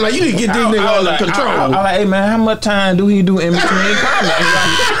and tell him, like, you didn't get these niggas under control. I like, hey, man, how much time do he do in between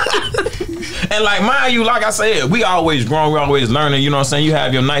comments? And like, mind you, like I said, we always growing, we always learning. You know what I'm saying? You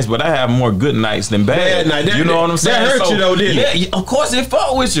have your nights, but I have more good nights than bad. You know what I'm saying? That hurt you though, didn't it? Yeah, of course it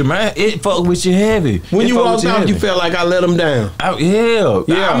fuck with you, man. It fuck with you heavy. When you walked out, you felt like I let him down. Yeah.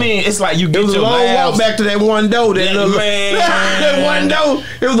 I mean, it's like you get your long walk back to that one door. That one door.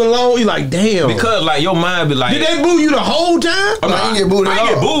 It was a long. You like, damn. Because like your mind be like, did they boo you the whole time? I didn't get booed at all.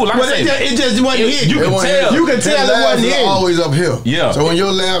 I get booed. Like I said, it just wasn't hit. You can tell. You can tell it wasn't hit. Always up here. Yeah. So when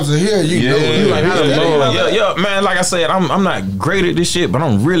your laughs are here, you know. You like, yeah, man. Like I said, I'm not great at this shit, but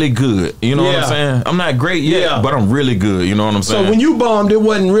I'm really good. You know what I'm saying? I'm not great yet, but I'm really good. You know what I'm saying? So when you bombed, it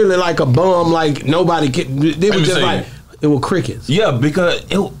wasn't really like a bomb. Like nobody could. It was just like it was crickets. Yeah, because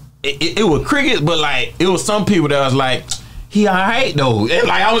it was crickets, but like it was some people that was like, he alright though. And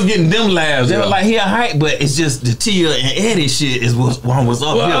like I was getting them laughs. They were like, he alright, but it's just the Tia and Eddie shit is what one was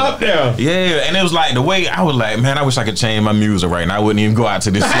up here. Up there. Yeah, and it was like the way I was like, man, I wish I could change my music right now. I wouldn't even go out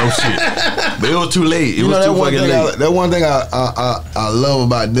to this slow shit. But it was too late. It was too fucking late. That one thing I love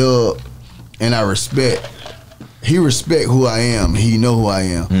about Dub, and I respect. He respect who I am. He know who I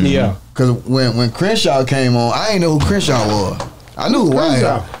am. Mm-hmm. Yeah. Because when Crenshaw came on, I ain't know who Crenshaw was. I knew who I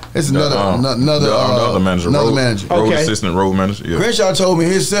am. It's another manager. Road assistant, road manager. Yeah. Crenshaw told me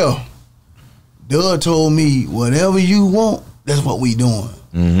himself. Doug told me, whatever you want, that's what we doing.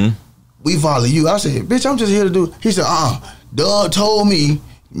 Mm-hmm. We follow you. I said, bitch, I'm just here to do. He said, Doug told me,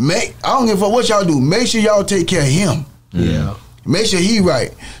 I don't give a fuck what y'all do. Make sure y'all take care of him. Yeah. Make sure he right.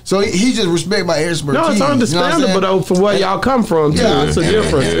 So he just respect my expertise. No, it's understandable though for where y'all come from too. It's a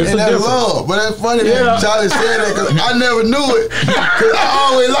difference. It's a difference. Love. But that's funny that Chalee said that because I never knew it. Because I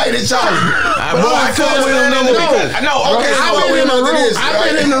always liked it, Chalee. But I fuck with him no more. I've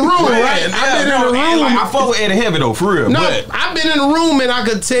been in the room, right? I've been in the room. I fuck with Eddie Heavy though, for real. No, I've been in the room and I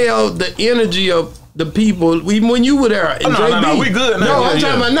could tell the energy of the people, even when you were there. And no, we good now.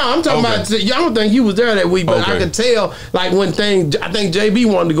 I'm talking about. I don't think you was there that week, but I could tell like when things. I think JB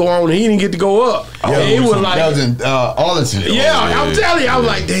wanted to go on and he didn't get to go up. It was like that was in Arlington. I'm telling you, I was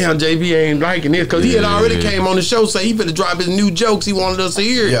like, damn, JB ain't liking this because he had already came on the show, so he finna drop his new jokes. He wanted us to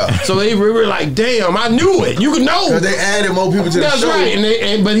hear it. Yeah. So they were like, damn, I knew it. You could know. Because they added more people to the show. That's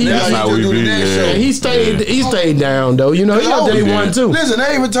right. But he stayed down though. You know, he got day one too. Listen,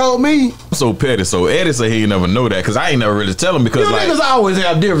 they even told me. So petty. So Eddie said he ain't never know that because I ain't never really tell him because niggas always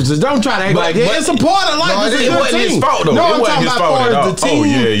have differences. Don't try to act like it's a part of life. It wasn't his fault though. No, I'm talking about part of the team.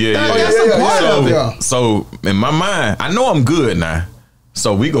 That's a part of it. So in my mind, I know I'm good now.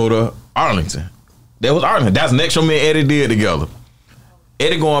 So we go to Arlington. That was Arlington. That's the next show me and Eddie did together.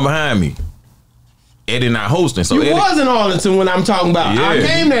 Eddie going behind me. Eddie not hosting. So you was in Arlington when I'm talking about. I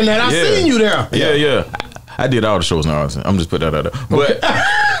came there and I seen you there. Yeah. I did all the shows in Arlington. I'm just put that out there. But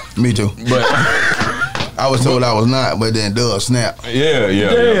me too. But I was told I was not, but then Doug snapped. Yeah.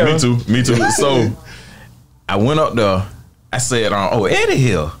 Me too. So I went up there. I said, Eddie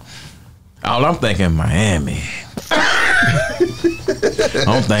here. All I'm thinking, Miami.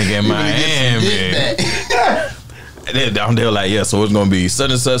 I'm thinking Miami. They were like, yeah, so it's gonna be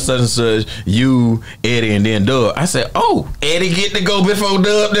such and such, you, Eddie, and then Dub. I said, Eddie get to go before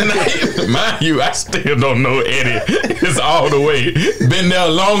Dub tonight. Mind you, I still don't know Eddie. It's all the way. Been there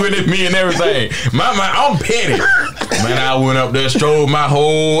longer than me and everything. I'm petty. Man, I went up there, strode my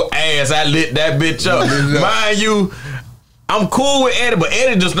whole ass. I lit that bitch up. Mind you, I'm cool with Eddie, but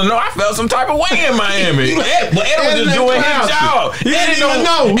Eddie just don't know. I felt some type of way in Miami. But Eddie was just doing his job. Eddie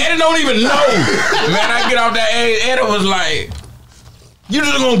don't even know. Man, I get off that Eddie was like, you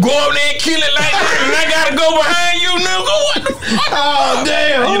just gonna go up there and kill it like that and I gotta go behind you, nigga? What the fuck? Oh,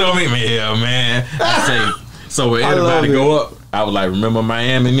 damn. You know Yeah, man. I say, so when everybody go up, I was like, remember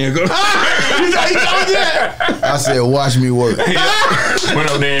Miami, nigga? I said, watch me work. Went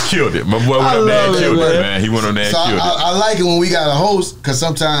up there and killed it. My boy went up there and killed it, man. He went up there and killed it. I like it when we got a host, because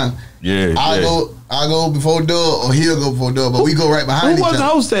sometimes I go before Doug, or he'll go before Doug, but we go right behind each other. Who was the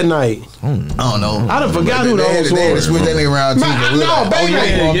host that night? I don't know. I done forgot who the host was. They had to switch that nigga around too. No, Baby.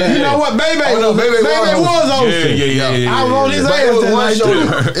 You know what? Baby was hosting. Yeah. I was on his ass that night too.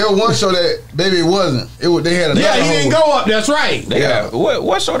 It was one show that Baby wasn't. They had another he didn't go up. That's right.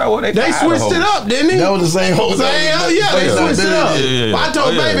 What show that was? They switched it up, didn't he? That was the same host. Yeah, they switched it up. I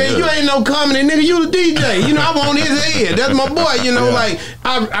told Baby, you ain't no comedy, nigga. You the DJ. You know, I'm on his head. That's my boy. You know, like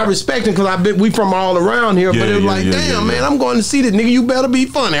I respect him because we from all around here. But it was like, damn, man, I'm going to see this nigga. You better be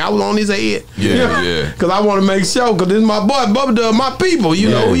funny. I was on his head. Yeah. Because I want to make sure, because this is my boy, Bubba Dub, my people. You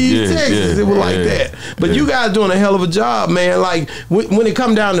know, he's Texas. It was like that. But you guys doing a hell of a job, man. Like, when it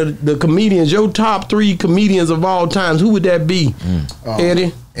come down to the comedians, your top 3 comedians of all times, who would that be?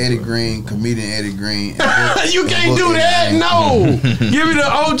 Eddie? Eddie Green, comedian Eddie Green. You can't do that, no. Give me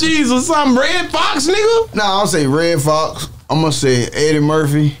the OGs or something. Red Fox, nigga? No, I'll say Red Fox. I'm going to say Eddie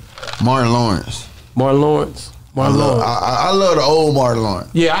Murphy, Martin Lawrence. I love the old Martin Lawrence.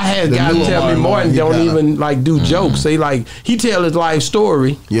 Yeah, I had guys tell me Martin don't even like do jokes. They like he tell his life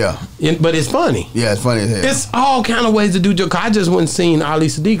story. Yeah, but it's funny. Yeah, it's funny as hell. It's all kind of ways to do jokes. I just went and seen Ali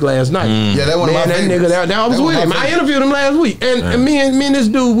Sadiq last night. Yeah, that one of my favorites. That nigga. I was with him. I interviewed him last week, and me and this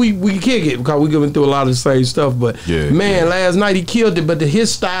dude we kick it because we going through a lot of the same stuff. But last night he killed it. But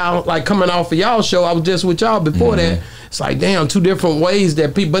his style, like coming off of y'all show, I was just with y'all before that. It's like, damn, 2 different ways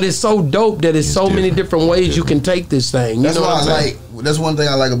that people, but it's so dope that it's so many different ways you can take this thing. That's why I like. That's one thing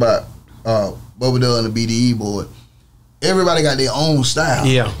I like about Bubba Dub and the BDE board. Everybody got their own style.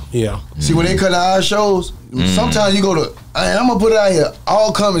 Yeah. See, when they cut our shows, sometimes you go to, I'm gonna put it out here.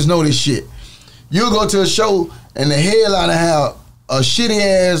 All comics know this shit. You'll go to a show and the headliner have a shitty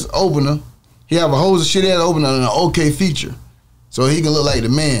ass opener. He have a hose of shitty ass opener and an okay feature, so he can look like the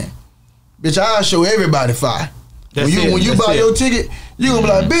man. Bitch, I'll show everybody fire. When you buy your ticket, you gonna be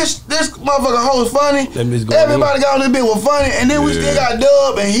like, bitch, this motherfucker host funny. Everybody got on this bitch was funny, and then we still got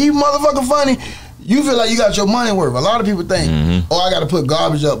Dub, and he motherfucking funny. You feel like you got your money worth. A lot of people think, oh, I got to put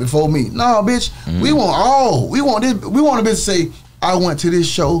garbage up before me. No, bitch, we want this. We want a bitch to say, I went to this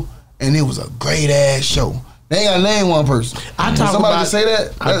show and it was a great ass show. They ain't gotta name one person. Somebody can say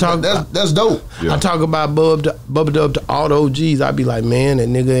that. That's dope. Yeah. I talk about Bubba Dub to all the OGs. I be like, man, that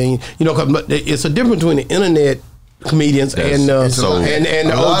nigga ain't. You know, cause it's a difference between the internet comedians and the OG. So I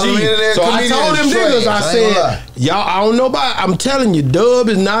told them niggas, I said, y'all, I don't know about. I'm telling you, Dub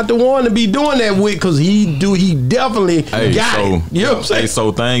is not the one to be doing that with, because he definitely got it. You know what I'm saying?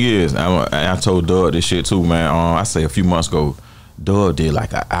 So thing is, I told Dub this shit too, man. I say a few months ago, Dub did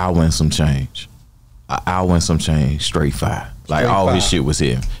like an hour and some change. Straight fire. Like all his shit was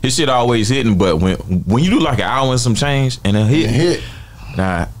hitting. His shit always hitting, but when you do like an hour and some change and it hit.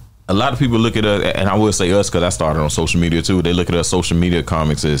 Now, a lot of people look at us, and I will say us because I started on social media too. They look at us social media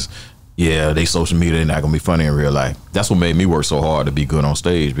comics as, yeah, they social media, they're not gonna be funny in real life. That's what made me work so hard to be good on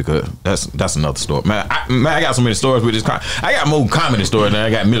stage, because that's another story. Man, I got so many stories with this. I got more comedy stories than I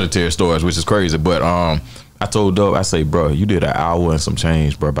got military stories, which is crazy. But I told Dub, I say, bro, you did an hour and some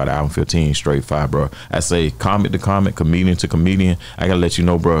change, bro, about an hour and 15 straight fire, bro. I say, comic to comic, comedian to comedian. I gotta let you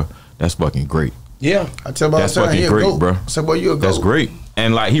know, bro, that's fucking great. Yeah, I tell about that's fucking great, bro. I said, boy, you a goat. That's great.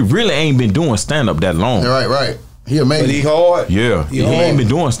 And like, he really ain't been doing stand up that long. Right. He amazing. But he hard. Yeah, he ain't been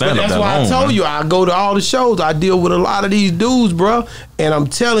doing stand up that long. That's why I told you, I go to all the shows. I deal with a lot of these dudes, bro. And I'm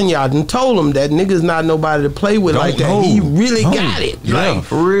telling you, I done told them that nigga's not nobody to play with like that. He really got it. Yeah, like,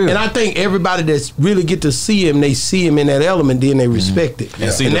 for real. And I think everybody that's really get to see him, they see him in that element, then they respect it.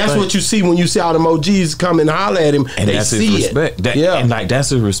 Yeah. And that's what you see when you see all them OGs come and holler at him. And they that's see his respect. And like, that's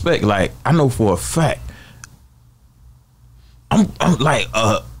his respect. Like, I know for a fact, I'm like,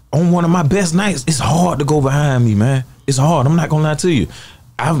 on one of my best nights, it's hard to go behind me, man. It's hard. I'm not gonna lie to you.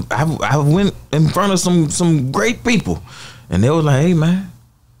 I went in front of some great people, and they was like, "Hey, man,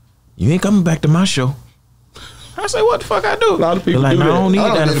 you ain't coming back to my show." I say, "What the fuck I do?" A lot of people like, do I don't need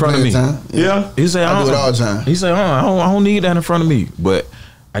that in front of me. Yeah. He said, I do it all the time. He said, I don't need that in front of me. But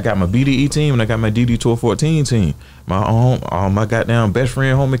I got my BDE team and I got my DD Tour 14 team. My goddamn best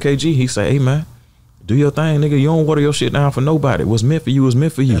friend, homie KG. He said, "Hey, man, do your thing, nigga. You don't water your shit down for nobody. What's meant for you is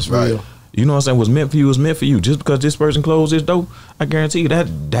meant for you." That's real. You know what I'm saying? What's meant for you is meant for you. Just because this person closed this door, I guarantee you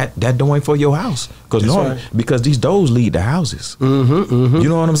that door ain't for your house. Because these doors lead to houses. You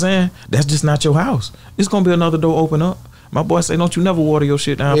know what I'm saying? That's just not your house. It's gonna be another door open up. My boy say, don't you never water your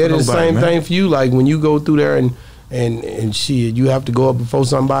shit down for nobody, it's the same thing for you. Like when you go through there and and shit, you have to go up before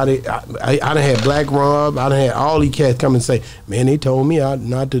somebody. I done had Black Rob, I done had all these cats come and say, man, they told me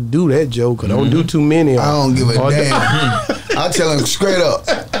not to do that joke, I don't do too many. I don't give a damn. I tell them straight up,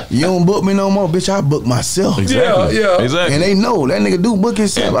 you don't book me no more, bitch, I book myself. Exactly. Yeah. Exactly. And they know that nigga do book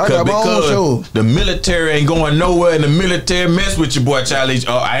himself. I got my own show. The military ain't going nowhere, and the military mess with your boy Chalee.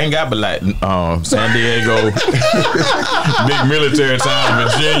 Oh, I ain't got but like San Diego, big military town,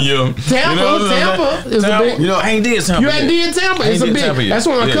 Virginia, Tampa is a big. You know, I ain't did Tampa. You ain't did Tampa. It's a big. That's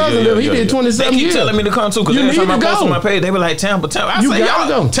where my cousin lived. He did 27 years. They keep telling me to come too, because every time I post on my page, they be like Tampa. I say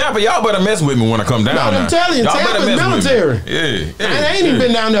y'all, Tampa, y'all better mess with me when I come down. I'm telling you, Tampa's military. I ain't even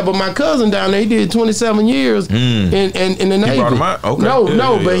been down there, but my cousin down there, he did 27 years in the Navy. He brought him out? Okay.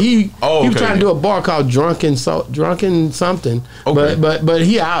 No, but he was trying to do a bar called Drunken something. Okay. But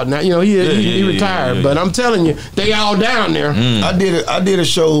he out now. You know, he retired. But I'm telling you, they all down there. I did a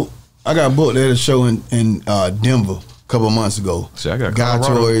show. I got booked at a show in Denver a couple of months ago. See, I got Guy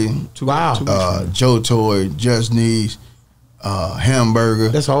Toy, Joe Toy, Just Needs, Hamburger.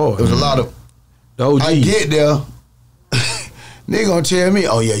 That's hard. It was a lot of. I get there. They gonna tell me,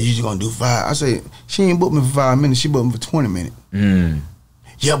 oh yeah, you just gonna do 5. I say, she ain't booked me for 5 minutes, she booked me for 20 minutes.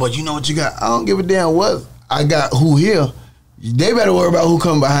 Yeah, but you know what you got? I don't give a damn what I got who here. They better worry about who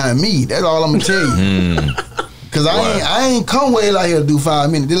come behind me. That's all I'm gonna tell you. Cause I ain't come way out here to do 5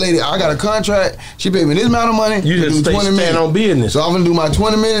 minutes. This lady, I got a contract, she paid me this amount of money. You just do 20 minutes on business. So I'm gonna do my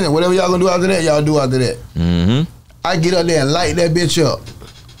 20 minutes, and whatever y'all gonna do after that, y'all do after that. I get up there and light that bitch up.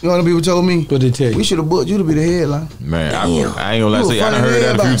 You know what people told me? What they tell you? We should have booked you to be the headline. Man, I ain't gonna lie to you, I done heard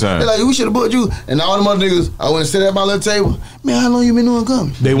that a few times. They're like, we should have booked you. And all them other niggas, I went and sit at my little table. Man, how long you been doing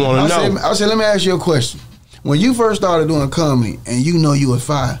comedy? They want to know. I said, let me ask you a question. When you first started doing comedy and you know you was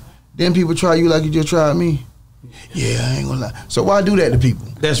fire, then people try you like you just tried me? Yeah, I ain't gonna lie. So why do that to people?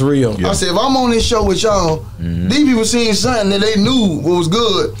 That's real. I said, if I'm on this show with y'all, these people seen something that they knew what was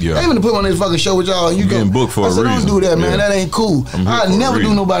good. They ain't gonna put on this fucking show with y'all. And you getting booked for a reason. Don't do that, man. That ain't cool. I never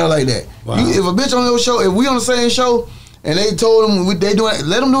do nobody like that. Wow. If a bitch on your show, if we on the same show, and they told them they doing it,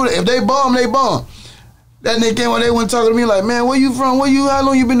 let them do it. If they bomb, they bomb. That nigga came when they went talking to me like, man, where you from? How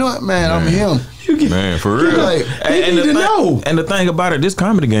long you been doing? Man, I'm him. Man, for real. Like, and the thing about it, this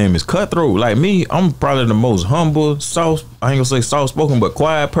comedy game is cutthroat. Like me, I'm probably the most humble, soft. I ain't gonna say soft spoken, but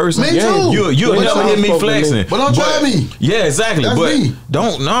quiet person. Me too. You'll never hear me flexing. But don't try me. Yeah, exactly. That's but me.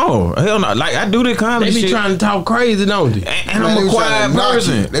 Don't hell no. Like I do the comedy. They be trying to talk crazy, don't they? And I'm a quiet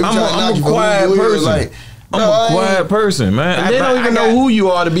person. I'm a quiet person. I'm a quiet person, man. And they don't even know who you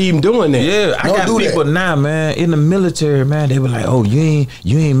are to be even doing that. Yeah, I got people now, man, in the military, man. They were like, "Oh, you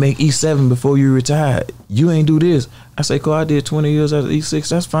ain't make E7 before you retired. You ain't do this." I say, "Cool, I did 20 years as E6.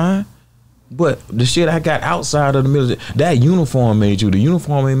 That's fine." But the shit I got outside of the military, that uniform made you. The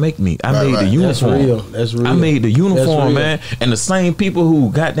uniform ain't make me. I made the uniform. That's real. I made the uniform, man. And the same people who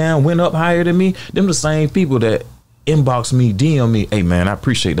got down, went up higher than me, them the same people that inbox me, DM me, hey man, I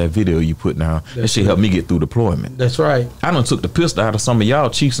appreciate that video you put down. That shit helped me get through deployment. That's right. I done took the pistol out of some of y'all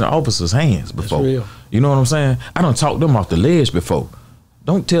chiefs and officers' hands before. That's real. You know what I'm saying? I done talked them off the ledge before.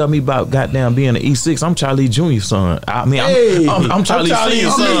 Don't tell me about goddamn being an E6. I'm Chalee Jr.'s son. I mean, I'm Chalee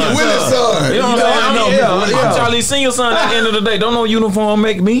Senior's son. You know what I'm saying? I'm Chalee Senior's son at the end of the day. Don't no uniform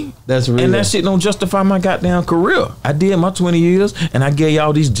make me. That's real. And that shit don't justify my goddamn career. I did my 20 years, and I gave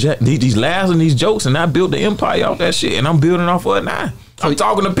y'all these laughs and these jokes, and I built the empire off that shit, and I'm building off of it now. I'm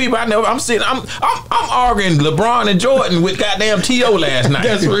talking to people I'm arguing LeBron and Jordan with goddamn T.O. last night.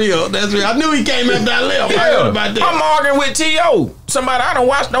 That's real. That's real. I knew he came after I left. I heard about that. I'm arguing with T.O. Somebody I done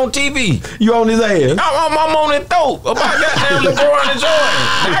watched on TV. You on his ass? I'm on his throat about goddamn LeBron and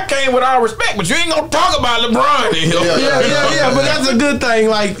Jordan. I came with all respect, but you ain't gonna talk about LeBron in here. Yeah. But that's a good thing.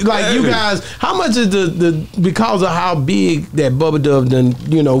 Like you guys, how much is the because of how big that Bubba Dove done,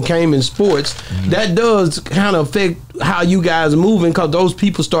 came in sports, that does kind of affect how you guys are moving, because those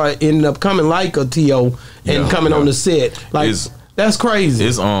people start ending up coming like a T.O. and coming on the set. Like that's crazy.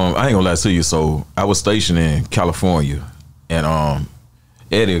 It's I ain't gonna lie to you. So I was stationed in California, and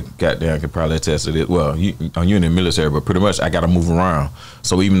Eddie goddamn could probably attest to this. Well, you're in the military, but pretty much I gotta move around.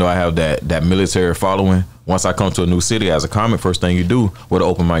 So even though I have that military following, once I come to a new city as a comic, first thing you do, where the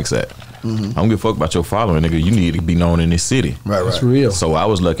open mics at? I don't give a fuck about your following, nigga. You need to be known in this city. Right. That's real. So I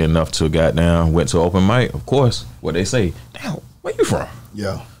was lucky enough to went to open mic. Of course, what they say, damn, where you from?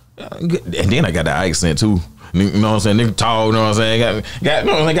 Yeah. And then I got the accent too. You know what I'm saying? Nigga tall, you know what I'm saying?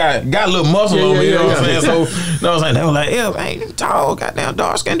 Got a little muscle on me, you know what I'm saying? So, you know what I'm saying? They were like, yeah, man, you tall, goddamn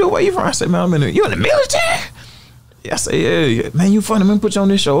dark skin, dude, where you from? I said, man, you in the military? I say, yeah, man, you funny, man, put you on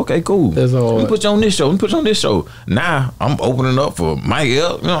this show. Okay, cool. That's all. Let me put you on this show. Let me put you on this show. Now I'm opening up for Mike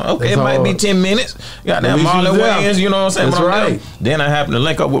L. You know, okay, That's it might hard. be 10 minutes. Goddamn Marlon Wayans, you know what I'm saying? That's right. Then I happened to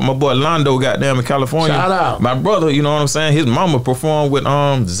link up with my boy Londo, goddamn, in California. Shout out. My brother, you know what I'm saying? His mama performed with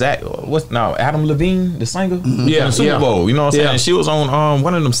Adam Levine, the singer, in the Super Bowl. You know what I'm saying? And she was on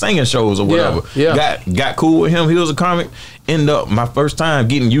one of them singing shows or whatever. Got cool with him. He was a comic. Ended up my first time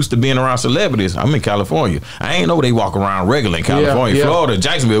getting used to being around celebrities. I'm in California. I ain't know they walk around regular in California. Florida,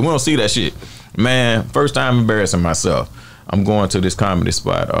 Jacksonville, we don't see that shit. Man, first time embarrassing myself. I'm going to this comedy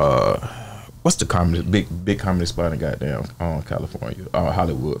spot. What's the comedy big comedy spot in goddamn California?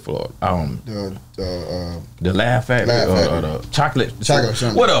 Hollywood, Florida. The Laugh Factory or the chocolate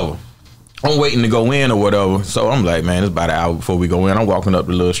whatever. I'm waiting to go in or whatever. So I'm like, man, it's about an hour before we go in. I'm walking up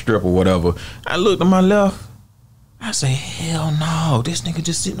the little strip or whatever. I looked to my left. I say, hell no, this nigga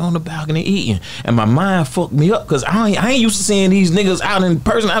just sitting on the balcony eating. And my mind fucked me up because I ain't used to seeing these niggas out in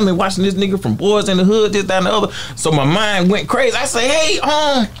person. I've been watching this nigga from Boys in the Hood, this, that, and the other. So my mind went crazy. I say, hey,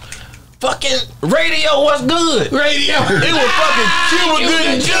 fucking radio, what's good? Radio. It was fucking Cuba Good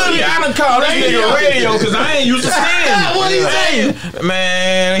and Junior. I done called this nigga radio because I ain't used to seeing him. What he saying?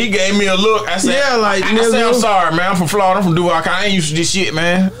 Man, he gave me a look. I said, I said, I'm sorry, man. I'm from Florida. I'm from Duval. I ain't used to this shit,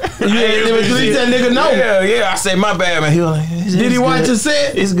 man. You ain't never let that nigga know. Yeah. I say, my bad, man. He was like, did he watch your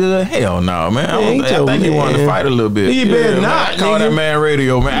set? It's good. Hell no, man. I think he wanted to fight a little bit. He better not. I call that man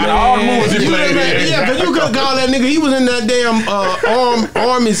radio, man. All the movies he played. Yeah, because you could call that nigga. He was in that damn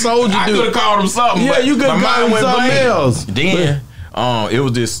army soldier. I could have called him something. Yeah, you could have called him something else. Then it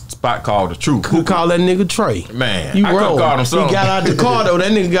was this spot called The Truth. Could call that nigga Trey. Man, you I could have called him something. He got out the car though.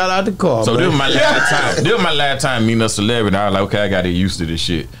 That nigga got out the car. So this was my last time. This was my last time meeting a celebrity. I was like, okay, I got to get used to this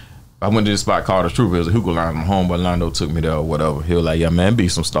shit. I went to this spot called The Truth. It was a hookah line. My homeboy Londo took me there or whatever. He was like, yeah, man, be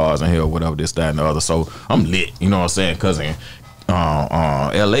some stars in here or whatever, this, that, and the other. So I'm lit. You know what I'm saying? Because in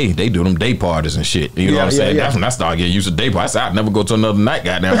LA, they do them day parties and shit. You know what I'm saying? That's when I started getting used to day parties. I said, I'd never go to another night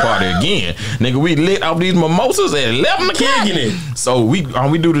goddamn party again. Nigga, we lit off these mimosas at 11 o'clock. So we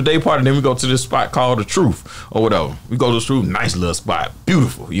do the day party, then we go to this spot called The Truth or whatever. We go to The Truth, nice little spot,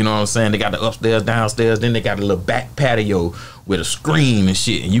 beautiful. You know what I'm saying? They got the upstairs, downstairs, then they got a little back patio with a screen and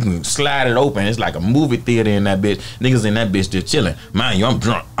shit, and you can slide it open. It's like a movie theater in that bitch. Niggas in that bitch just chilling. Mind you, I'm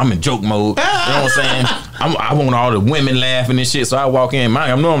drunk. I'm in joke mode. You know what I'm saying? I want all the women laughing and shit. So I walk in. Mind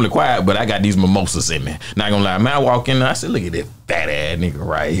you, I'm normally quiet, but I got these mimosas in me. Not gonna lie. Man, I walk in. I said, look at this fat ass nigga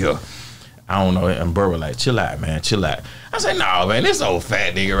right here. I don't know. And Bubba like, chill out, man, chill out. I said, no, man, this old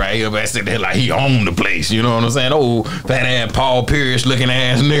fat nigga right here, man, sit there like he owned the place. You know what I'm saying? Old fat ass Paul Pierce looking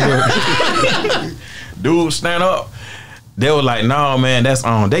ass nigga. Dude, stand up. They were like, no, man, that's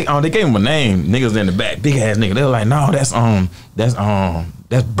they gave him a name, niggas in the back, big ass nigga. They were like, no,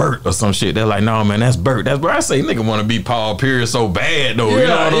 that's Bert or some shit. They're like, no, man, that's Bert. That's where I say nigga want to be Paul Pierce so bad though. You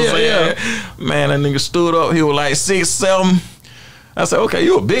know what I'm saying? Man, that nigga stood up. He was like 6'7". I said, okay,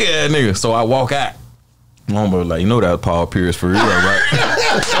 you a big ass nigga. So I walk out. My homeboy was like, you know that was Paul Pierce for real, right?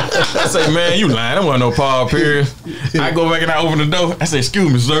 I say, man, you lying. That wasn't no Paul Pierce. I go back and I open the door. I say,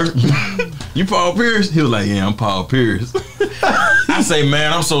 excuse me, sir. You Paul Pierce? He was like, yeah, I'm Paul Pierce. I say,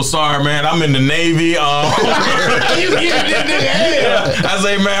 man, I'm so sorry, man. I'm in the Navy. I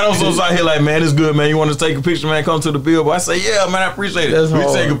say, man, I'm so sorry. He like, man, it's good, man. You want to take a picture, man? Come to the billboard. I say, yeah, man, I appreciate it. We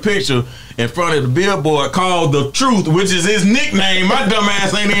take a picture in front of the billboard called The Truth, which is his nickname. My dumb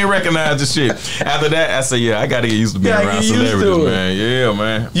ass ain't even recognize the shit. After that, I say, yeah, I got to get used to being around celebrities, man. Yeah,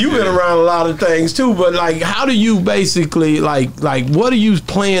 man. You've been around a lot of things too, but like, how do you basically like what are you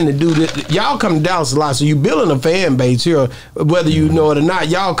planning to do? Y'all come to Dallas a lot, so you building a fan base here, whether you know it or not.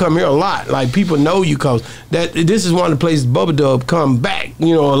 Y'all come here a lot. Like people know you cause this is one of the places Bubba Dub come back,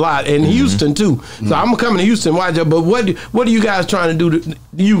 you know, a lot, and Houston too. So I'm coming to Houston, watch out. But what are you guys trying to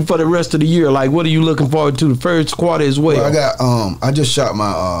do for the rest of the year? Like, what are you looking forward to the first quarter as well? I got I just shot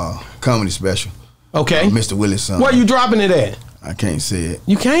my comedy special. Okay, Mr. Willis' son. Where you dropping it at? I can't say it.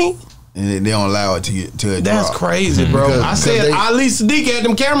 You can't? And they don't allow it to That's drop. crazy, bro. I said Ali Sadiq had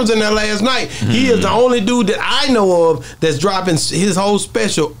them cameras in there last night. He is the only dude that I know of that's dropping his whole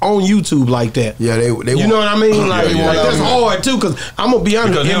special on YouTube like that. Yeah, they you know what I mean? Like that's hard too, because I'm gonna be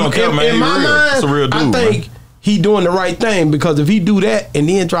honest. In my mind, I think he doing the right thing, because if he do that and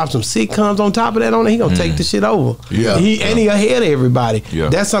then drop some sitcoms on top of that on it, he gonna take the shit over. Yeah, and he ahead of everybody. Yeah.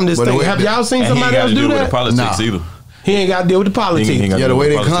 That's something. Have y'all seen somebody else do that? Politics either. He ain't got to deal with the politics. Yeah, the way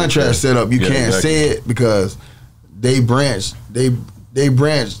their contract set up, you can't say it because they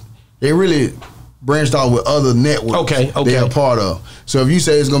really branched off with other networks. Okay. They are part of. So if you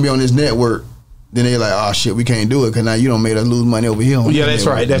say it's gonna be on this network, then they're like, oh shit, we can't do it because now you don't made us lose money over here. Yeah, that's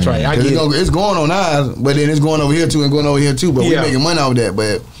right. That's right. I get it's going on ours, but then it's going over here too and going over here too. But we're making money off that.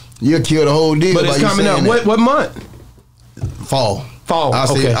 But you'll kill the whole deal. But it's coming up. What month? Fall. I'll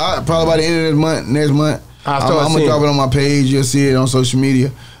say probably by the end of this month, next month. I'm gonna drop it on my page. You'll see it on social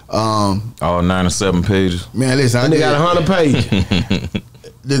media. All 97 pages. Man, listen, they got 100 pages.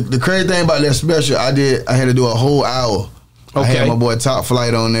 The crazy thing about that special, I had to do a whole hour. I had my boy Top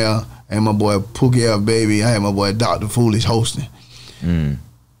Flight on there, and my boy Pookie F Baby. I had my boy Dr. Foolish hosting. And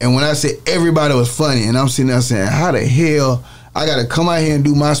when I said everybody was funny, and I'm sitting there saying, how the hell I got to come out here and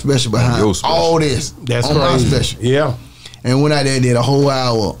do my special behind all this? That's on crazy. My special. Yeah. And went out there and did a whole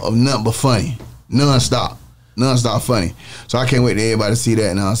hour of nothing but funny, non-stop funny. So I can't wait to everybody to see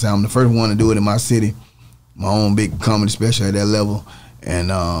that. Now I'm the first one to do it in my city, my own big comedy special at that level. And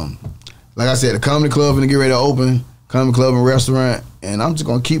like I said, the comedy club gonna get ready to open, comedy club and restaurant, and I'm just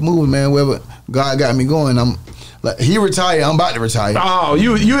gonna keep moving, man. Wherever God got me going, he retired. I'm about to retire. Oh,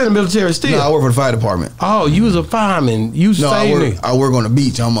 you in the military still? No, I work for the fire department. Oh, you was a fireman. You I work on the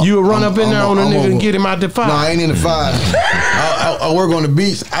beach. You would run up in there on a nigga and get him out the fire? No, I ain't in the fire. I work on the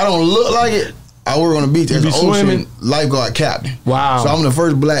beach. I don't look like it. I work on the beach as an ocean lifeguard captain. Wow. So I'm the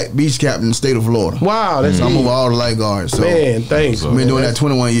first black beach captain in the state of Florida. Wow. That's I'm over all the lifeguards. So man, thanks. I've been doing that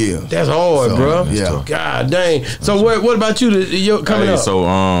 21 years. That's hard, bro. Yeah. God dang. So what about you coming up? So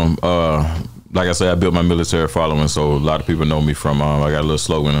like I said, I built my military following, so a lot of people know me from, I got a little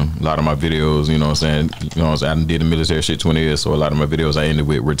slogan in a lot of my videos, you know what I'm saying? You know what I'm saying? I did the military shit 20 years, so a lot of my videos I ended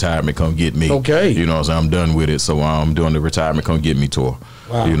with retirement, come get me. Okay. You know what I'm saying? I'm done with it, so I'm doing the retirement, come get me tour.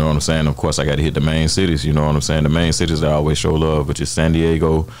 Wow. You know what I'm saying? Of course, I got to hit the main cities, you know what I'm saying? The main cities that I always show love, which is San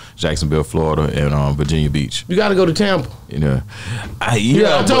Diego, Jacksonville, Florida, and Virginia Beach. You got to go to Tampa. You know, you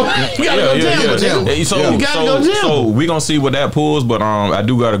got to go to Tampa. So we gonna see what that pulls, but I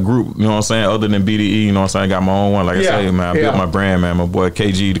do got a group, you know what I'm saying, other than BDE, you know what I'm saying, I got my own one. Like I say, man, I built my brand, man. My boy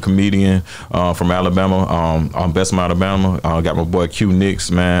KG, the comedian from Alabama, I'm Bessemer, Alabama. Got my boy Q Nix,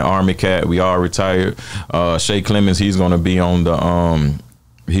 man, Army Cat, we all retired. Shay Clemens, he's gonna be on the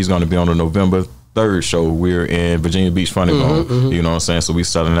November 3rd show. We're in Virginia Beach Funny Bone. You know what I'm saying? So we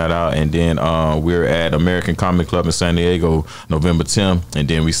selling that out, and then we're at American Comedy Club in San Diego November 10th, and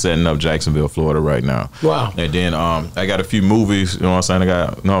then we setting up Jacksonville, Florida right now. Wow. And then I got a few movies, you know what I'm saying? I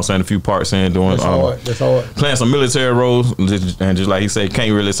got, you know what I'm saying, a few parts in doing That's hard. Playing some military roles, and just like he said,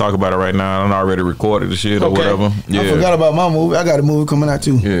 can't really talk about it right now. I already recorded the shit or whatever. Yeah. I forgot about my movie. I got a movie coming out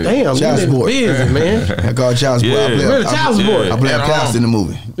too. Yeah. Damn, Child Support. Busy, man. I call Child Support. Child Support. I play a cast in the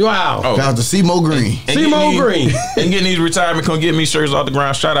movie. Wow. Pastor Seymour Green. Seymour Green. And getting these retirement, come get me shirts off the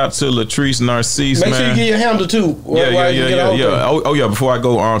ground. Shout out to Latrice Narcisse, Make sure you get your handle too. Yeah. Oh yeah, before I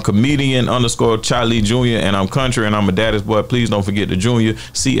go on, comedian _Chalee Jr. and I'm country and I'm a daddy's boy. Please don't forget the Junior,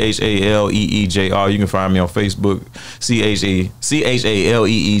 CHALEEJR. You can find me on Facebook,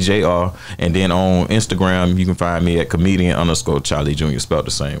 CHALEEJR, and then on Instagram you can find me at comedian _Chalee Jr. spelled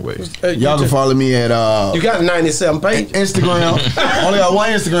the same way. Y'all can follow me at you got a 97 page Instagram. Only got one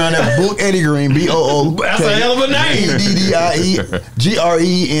Instagram. That's Book Eddie Green. BOO. That's a hell of a name.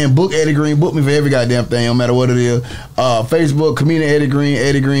 EDDIE and Book Eddie Green. Book me for every goddamn thing, no matter what it is. Facebook, comedian Eddie Green,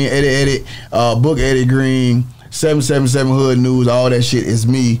 Eddie, Book Eddie Green, 777 Hood News. All that shit is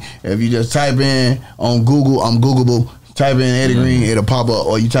me. If you just type in on Google, I'm Googleable. Type in Eddie Green, it'll pop up,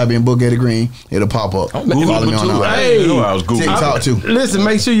 or you type in Book Eddie Green, it'll pop up. Follow me on I was Googling. TikTok too. Listen,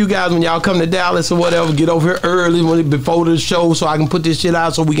 make sure you guys, when y'all come to Dallas or whatever, get over here early before the show so I can put this shit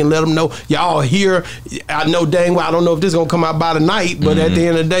out so we can let them know y'all here. I know dang well, I don't know if this is going to come out by tonight, but at the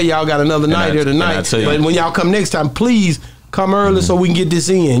end of the day, y'all got another night here tonight. But when y'all come next time, please come early so we can get this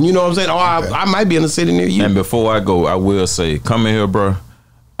in. You know what I'm saying? Or I might be in the city near you. And before I go, I will say, come in here, bro.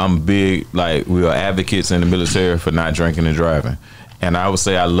 I'm big, like, we are advocates in the military for not drinking and driving. And I would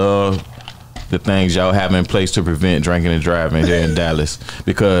say I love the things y'all have in place to prevent drinking and driving here in Dallas.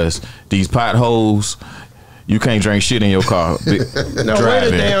 Because these potholes, you can't drink shit in your car. Wait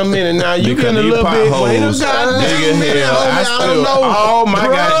a damn minute now. You getting a little bit. Wait a goddamn minute. I spilled all my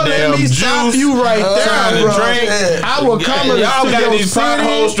goddamn juice. You right there, trying to drink. I will come to y'all got these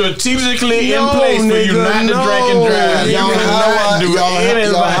potholes strategically in place for you not to drink and drive.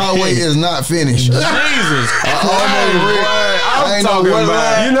 Y'all highway is not finished. Jesus. I'm talking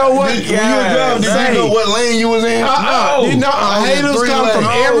about. You know what? Did you know what lane you was in? Haters come from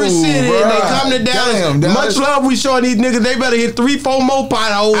every city and they come to Dallas. Much love we showing these niggas. They better hit 3-4 more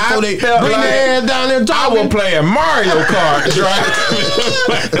potholes so they bring their ass down there. I was playing Mario Kart.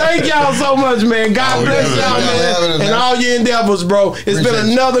 Thank y'all so much, man. God bless y'all, man, and all your endeavors, bro. It's been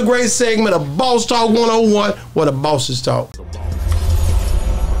another great segment of Boss Talk 101, where the bosses talk.